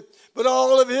family, but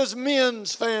all of his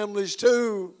men's families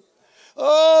too.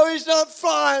 Oh, he's not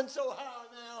flying so high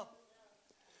now.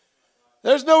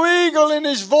 There's no eagle in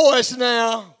his voice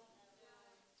now.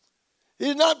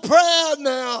 He's not proud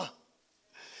now.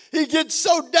 He gets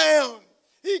so down.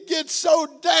 He gets so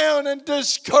down and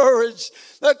discouraged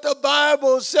that the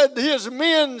Bible said his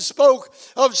men spoke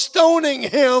of stoning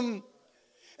him,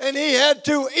 and he had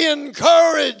to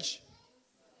encourage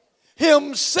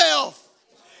himself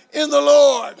in the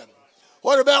Lord.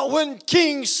 What about when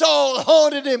King Saul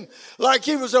haunted him like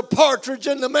he was a partridge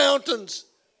in the mountains,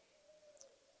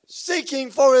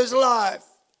 seeking for his life?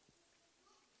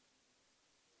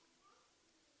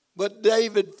 But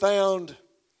David found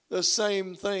the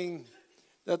same thing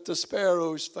that the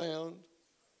sparrows found.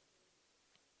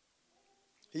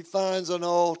 He finds an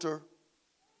altar.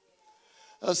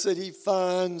 I said he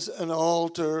finds an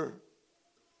altar.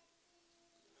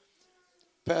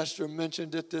 Pastor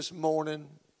mentioned it this morning.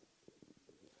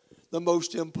 The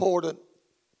most important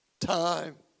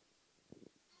time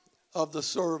of the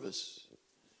service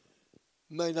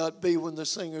may not be when the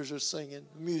singers are singing,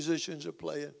 musicians are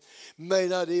playing. May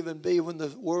not even be when the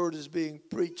word is being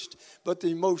preached. But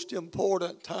the most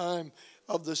important time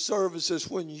of the service is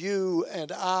when you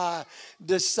and I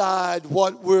decide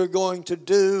what we're going to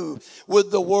do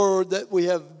with the word that we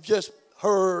have just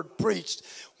heard preached.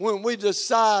 When we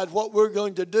decide what we're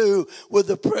going to do with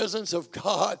the presence of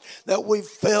God that we've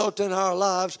felt in our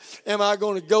lives. Am I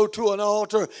going to go to an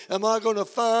altar? Am I going to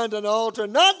find an altar?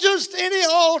 Not just any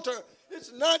altar.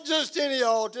 It's not just any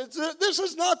altar. This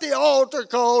is not the altar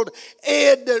called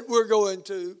Ed that we're going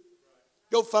to.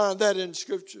 Go find that in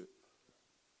Scripture.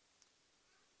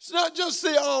 It's not just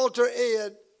the altar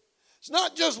Ed. It's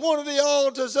not just one of the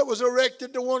altars that was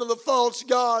erected to one of the false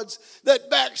gods that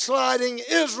backsliding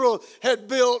Israel had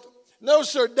built. No,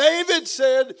 sir. David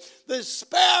said, the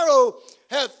sparrow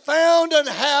hath found an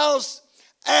house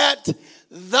at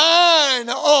thine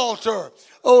altar,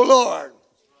 O Lord.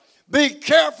 Be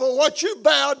careful what you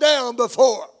bow down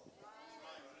before.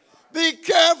 Be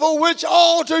careful which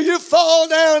altar you fall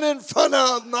down in front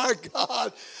of, my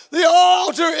God. The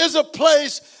altar is a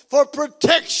place for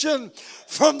protection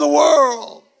from the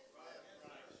world.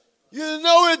 You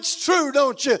know it's true,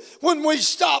 don't you? When we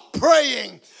stop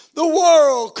praying, the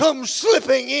world comes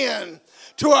slipping in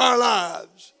to our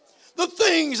lives. The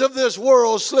things of this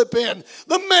world slip in.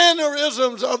 The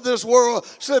mannerisms of this world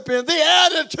slip in. The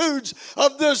attitudes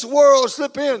of this world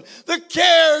slip in. The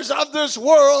cares of this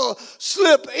world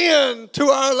slip in to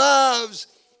our lives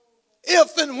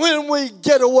if and when we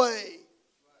get away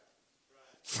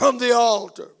from the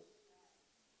altar.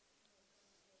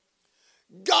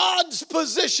 God's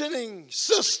positioning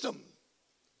system,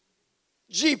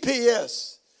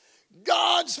 GPS,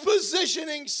 God's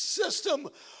positioning system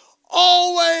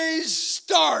always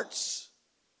starts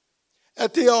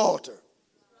at the altar.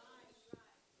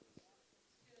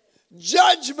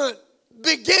 Judgment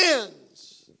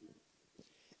begins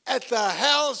at the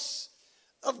house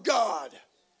of God.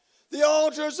 The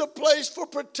altar is a place for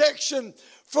protection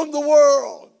from the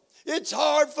world. It's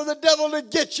hard for the devil to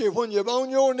get you when you're on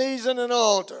your knees in an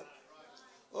altar.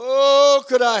 Oh,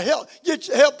 could I help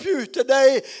you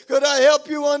today? Could I help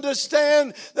you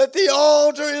understand that the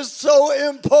altar is so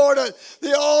important?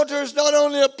 The altar is not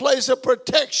only a place of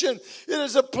protection, it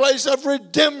is a place of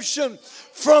redemption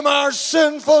from our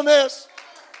sinfulness.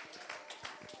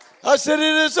 I said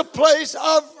it is a place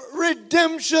of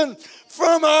redemption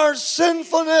from our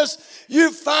sinfulness.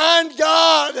 You find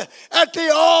God at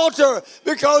the altar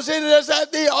because it is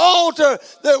at the altar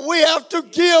that we have to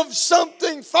give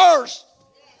something first.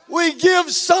 We give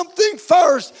something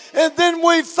first, and then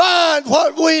we find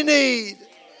what we need.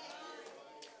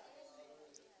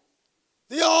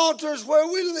 The altar is where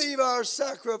we leave our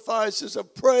sacrifices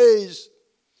of praise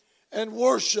and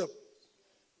worship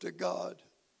to God.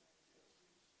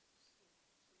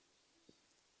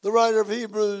 The writer of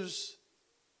Hebrews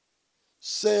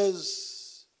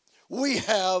says, we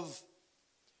have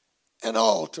an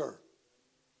altar.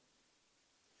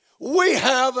 We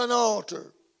have an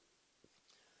altar.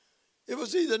 It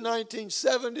was either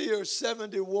 1970 or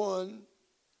 71.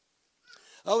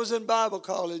 I was in Bible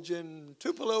college in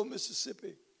Tupelo,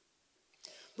 Mississippi.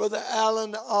 Brother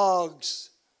Alan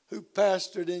Oggs, who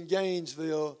pastored in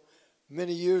Gainesville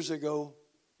many years ago,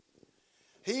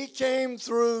 he came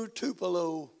through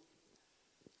Tupelo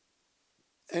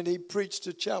and he preached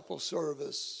a chapel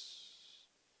service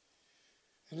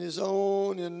in his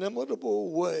own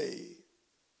inimitable way.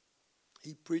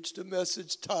 He preached a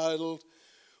message titled,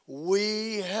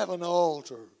 "We have an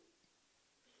altar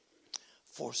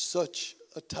for such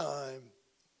a time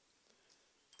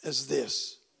as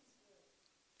this."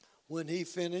 When he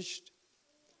finished,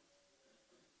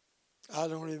 I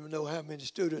don't even know how many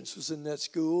students was in that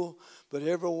school, but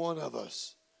every one of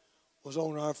us was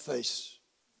on our face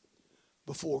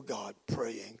before God,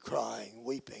 praying, crying,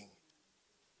 weeping.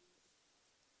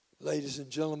 Ladies and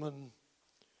gentlemen,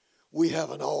 we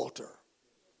have an altar.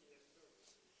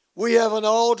 We have an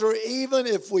altar even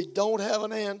if we don't have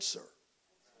an answer.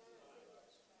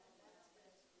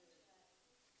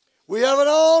 We have an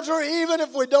altar even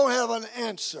if we don't have an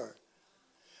answer.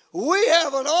 We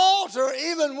have an altar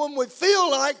even when we feel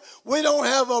like we don't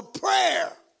have a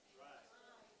prayer.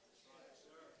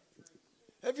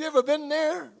 Have you ever been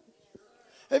there?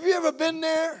 Have you ever been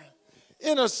there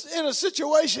in a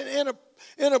situation,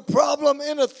 in a problem,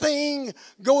 in a thing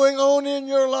going on in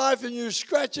your life, and you're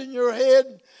scratching your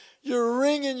head, you're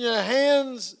wringing your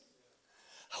hands?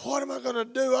 What am I going to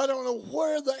do? I don't know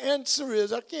where the answer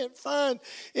is. I can't find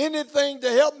anything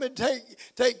to help me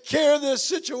take care of this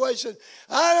situation.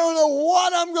 I don't know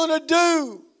what I'm going to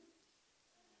do.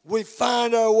 We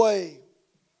find our way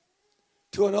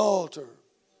to an altar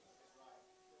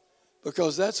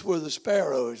because that's where the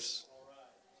sparrows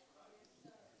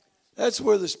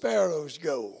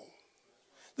go.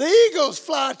 The eagles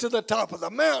fly to the top of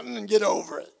the mountain and get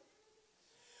over it.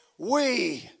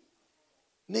 We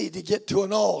need to get to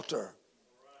an altar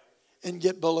and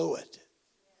get below it.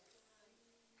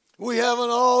 We have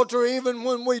an altar even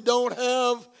when we don't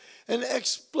have an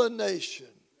explanation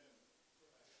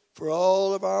for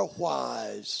all of our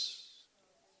whys.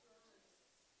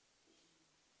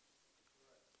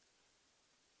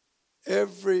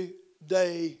 Every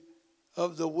day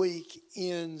of the week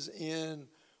ends in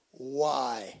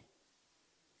why.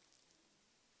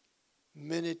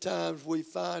 Many times we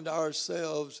find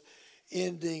ourselves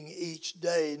ending each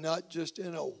day not just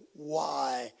in a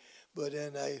why, but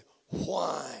in a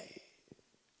why.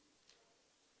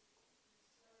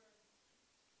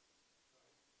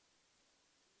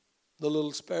 The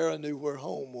little sparrow knew where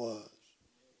home was.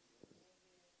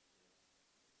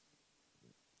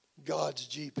 God's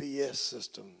GPS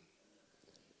system.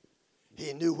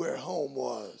 He knew where home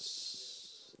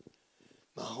was.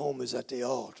 My home is at the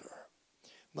altar.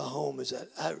 My home is at...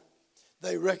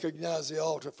 They recognized the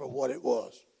altar for what it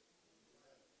was.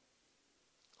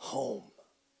 Home.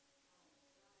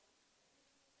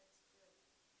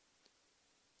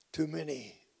 Too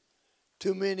many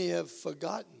have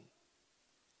forgotten.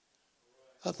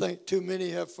 I think too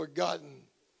many have forgotten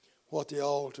what the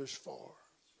altar's for.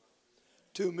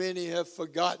 Too many have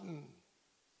forgotten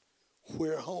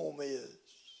where home is.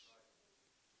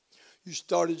 You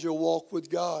started your walk with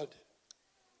God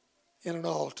in an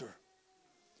altar.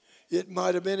 It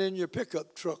might have been in your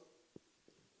pickup truck.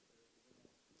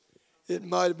 It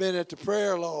might have been at the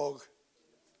prayer log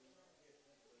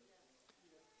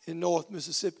in North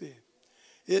Mississippi.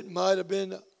 It might have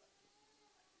been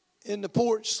in the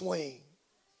porch swing.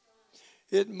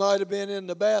 It might have been in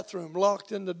the bathroom,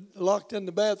 locked in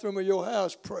the bathroom of your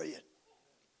house praying.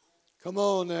 Come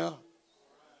on now.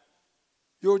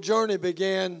 Your journey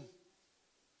began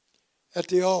at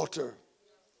the altar.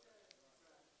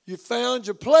 You found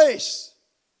your place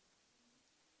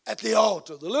at the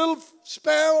altar. The little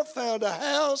sparrow found a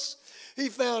house. He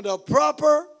found a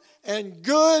proper and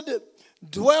good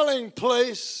dwelling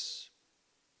place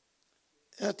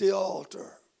at the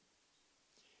altar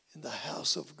in the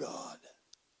house of God.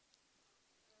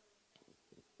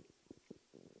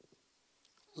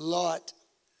 Lot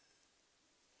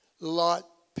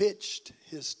pitched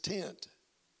his tent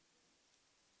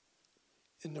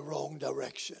in the wrong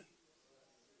direction.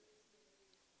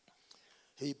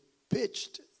 He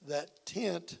pitched that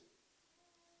tent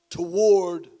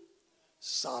toward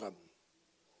Sodom.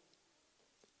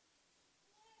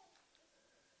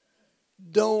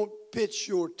 Don't pitch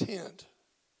your tent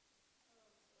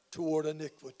toward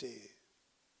iniquity,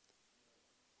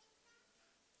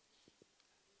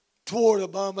 toward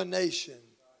abomination,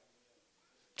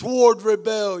 toward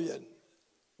rebellion.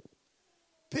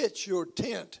 Pitch your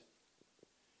tent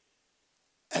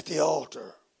at the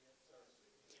altar.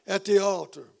 At the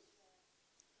altar.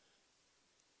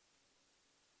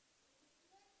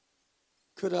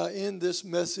 Could I end this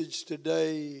message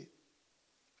today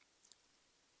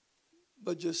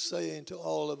by just saying to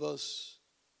all of us,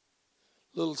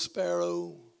 little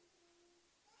sparrow,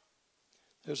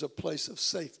 there's a place of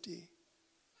safety.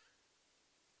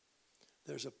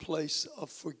 There's a place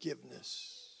of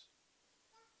forgiveness.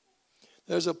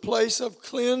 There's a place of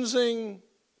cleansing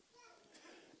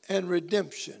and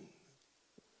redemption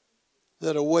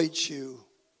that awaits you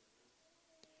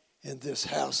in this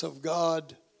house of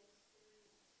God,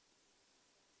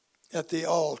 at the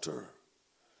altar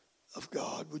of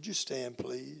God. Would you stand,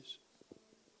 please?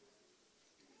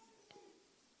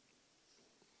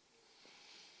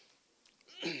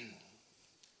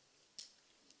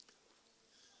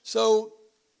 So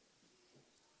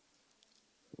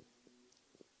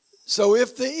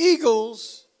if the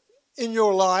eagles in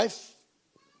your life,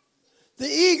 the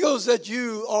eagles that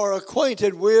you are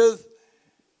acquainted with,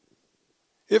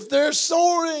 if they're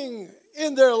soaring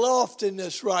in their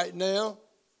loftiness right now,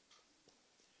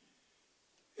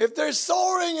 if they're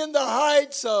soaring in the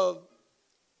heights of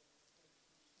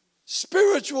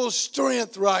spiritual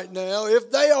strength right now,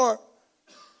 if they are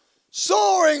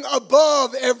soaring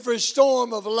above every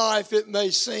storm of life, it may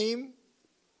seem,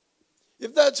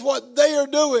 if that's what they are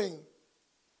doing,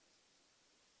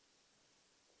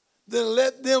 then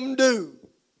let them do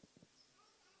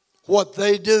what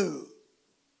they do,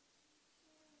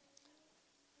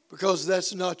 because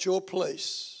that's not your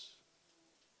place.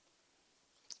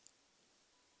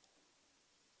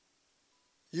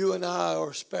 You and I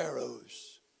are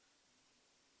sparrows.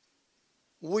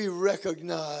 We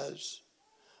recognize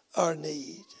our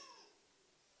need.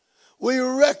 We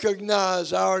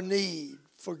recognize our need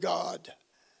for God.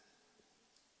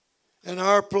 And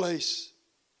our place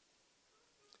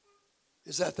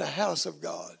is at the house of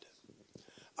God.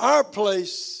 Our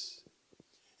place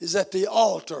is at the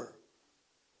altar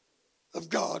of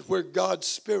God, where God's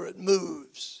Spirit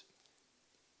moves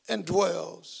and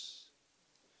dwells.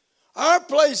 Our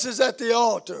place is at the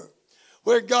altar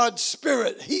where God's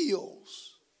Spirit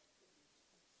heals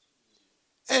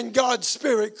and God's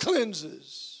Spirit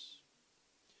cleanses.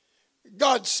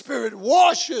 God's Spirit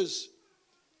washes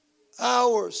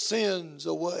our sins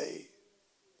away.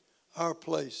 Our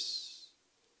place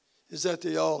is at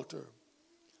the altar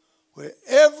where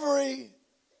every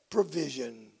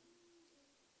provision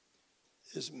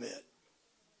is met.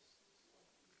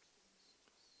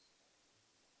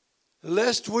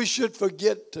 Lest we should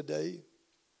forget today,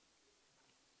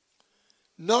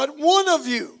 not one of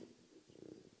you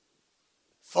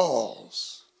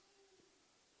falls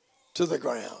to the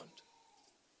ground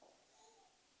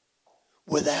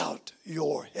without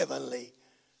your heavenly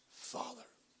Father.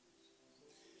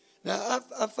 Now,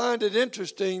 I find it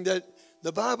interesting that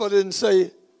the Bible didn't say,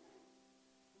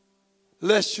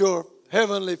 lest your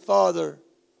heavenly Father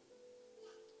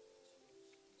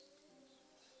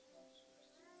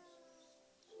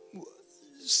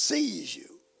sees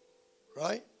you,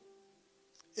 right?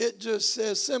 It just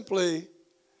says simply,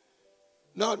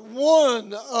 not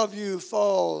one of you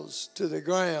falls to the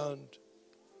ground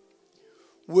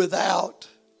without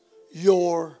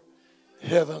your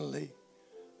heavenly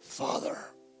Father.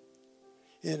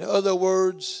 In other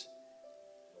words,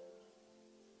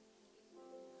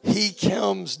 He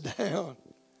comes down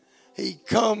He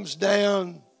comes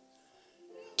down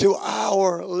to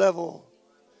our level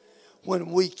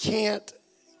when we can't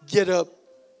get up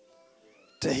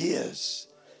to His.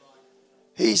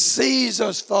 He sees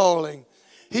us falling.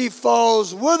 He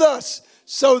falls with us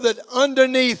so that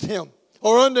underneath Him,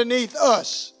 or underneath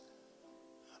us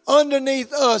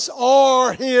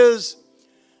are His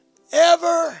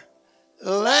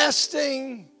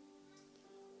everlasting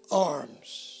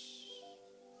arms.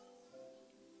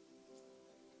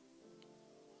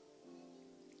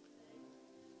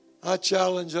 I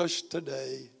challenge us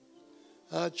today.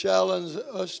 on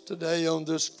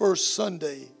this first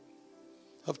Sunday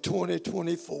of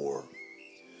 2024.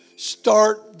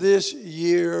 Start this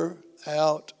year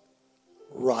out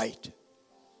right.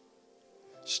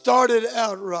 Start it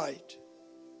out right.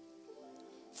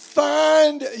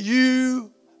 Find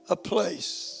you a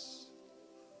place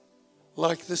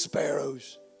like the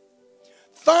sparrows.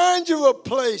 Find you a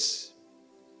place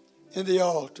in the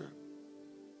altar.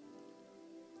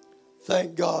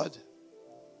 Thank God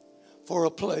for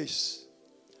a place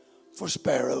for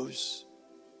sparrows.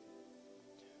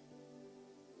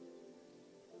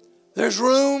 There's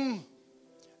room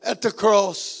at the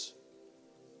cross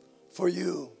for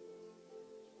you.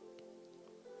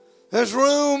 There's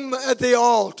room at the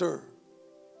altar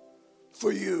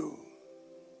for you.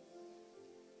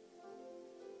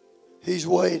 He's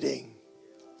waiting.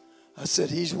 I said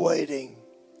He's waiting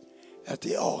at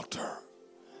the altar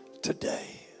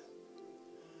today.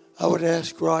 I would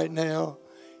ask right now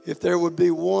if there would be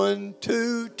 1,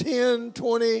 2, 10,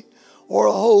 20, or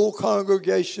a whole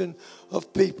congregation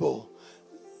of people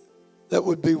that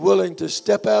would be willing to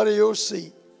step out of your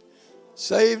seat,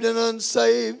 saved and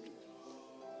unsaved,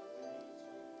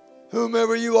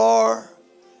 whomever you are.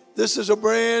 This is a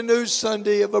brand new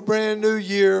Sunday of a brand new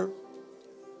year.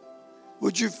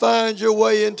 Would you find your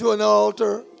way into an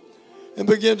altar and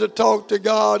begin to talk to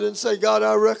God and say, God,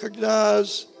 I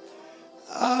realize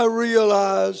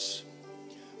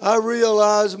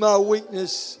my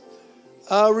weakness.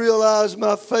 I realize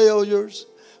my failures.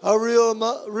 I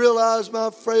realize my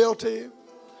frailty.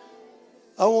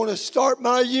 I want to start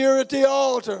my year at the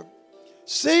altar,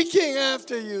 seeking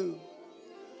after you.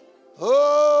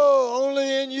 Oh,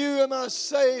 only in you am I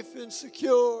safe and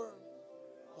secure.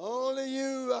 Only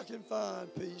you I can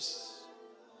find peace.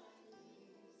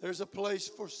 There's a place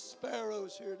for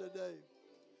sparrows here today.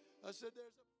 I said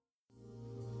there's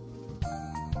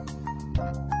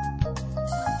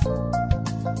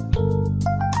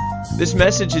This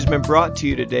message has been brought to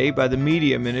you today by the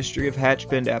media ministry of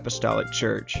Hatchbend Apostolic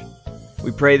Church.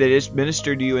 We pray that it's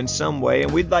ministered to you in some way,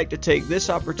 and we'd like to take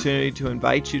this opportunity to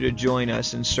invite you to join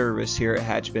us in service here at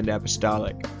Hatchbend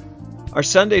Apostolic. Our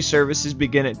Sunday services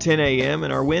begin at 10 a.m.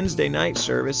 and our Wednesday night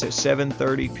service at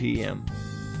 7:30 p.m.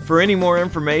 For any more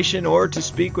information or to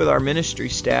speak with our ministry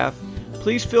staff,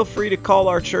 please feel free to call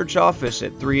our church office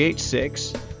at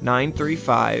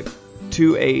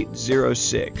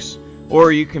 386-935-2806,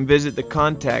 or you can visit the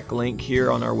contact link here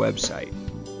on our website.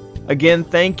 Again,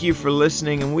 thank you for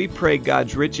listening, and we pray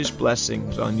God's richest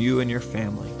blessings on you and your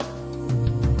family.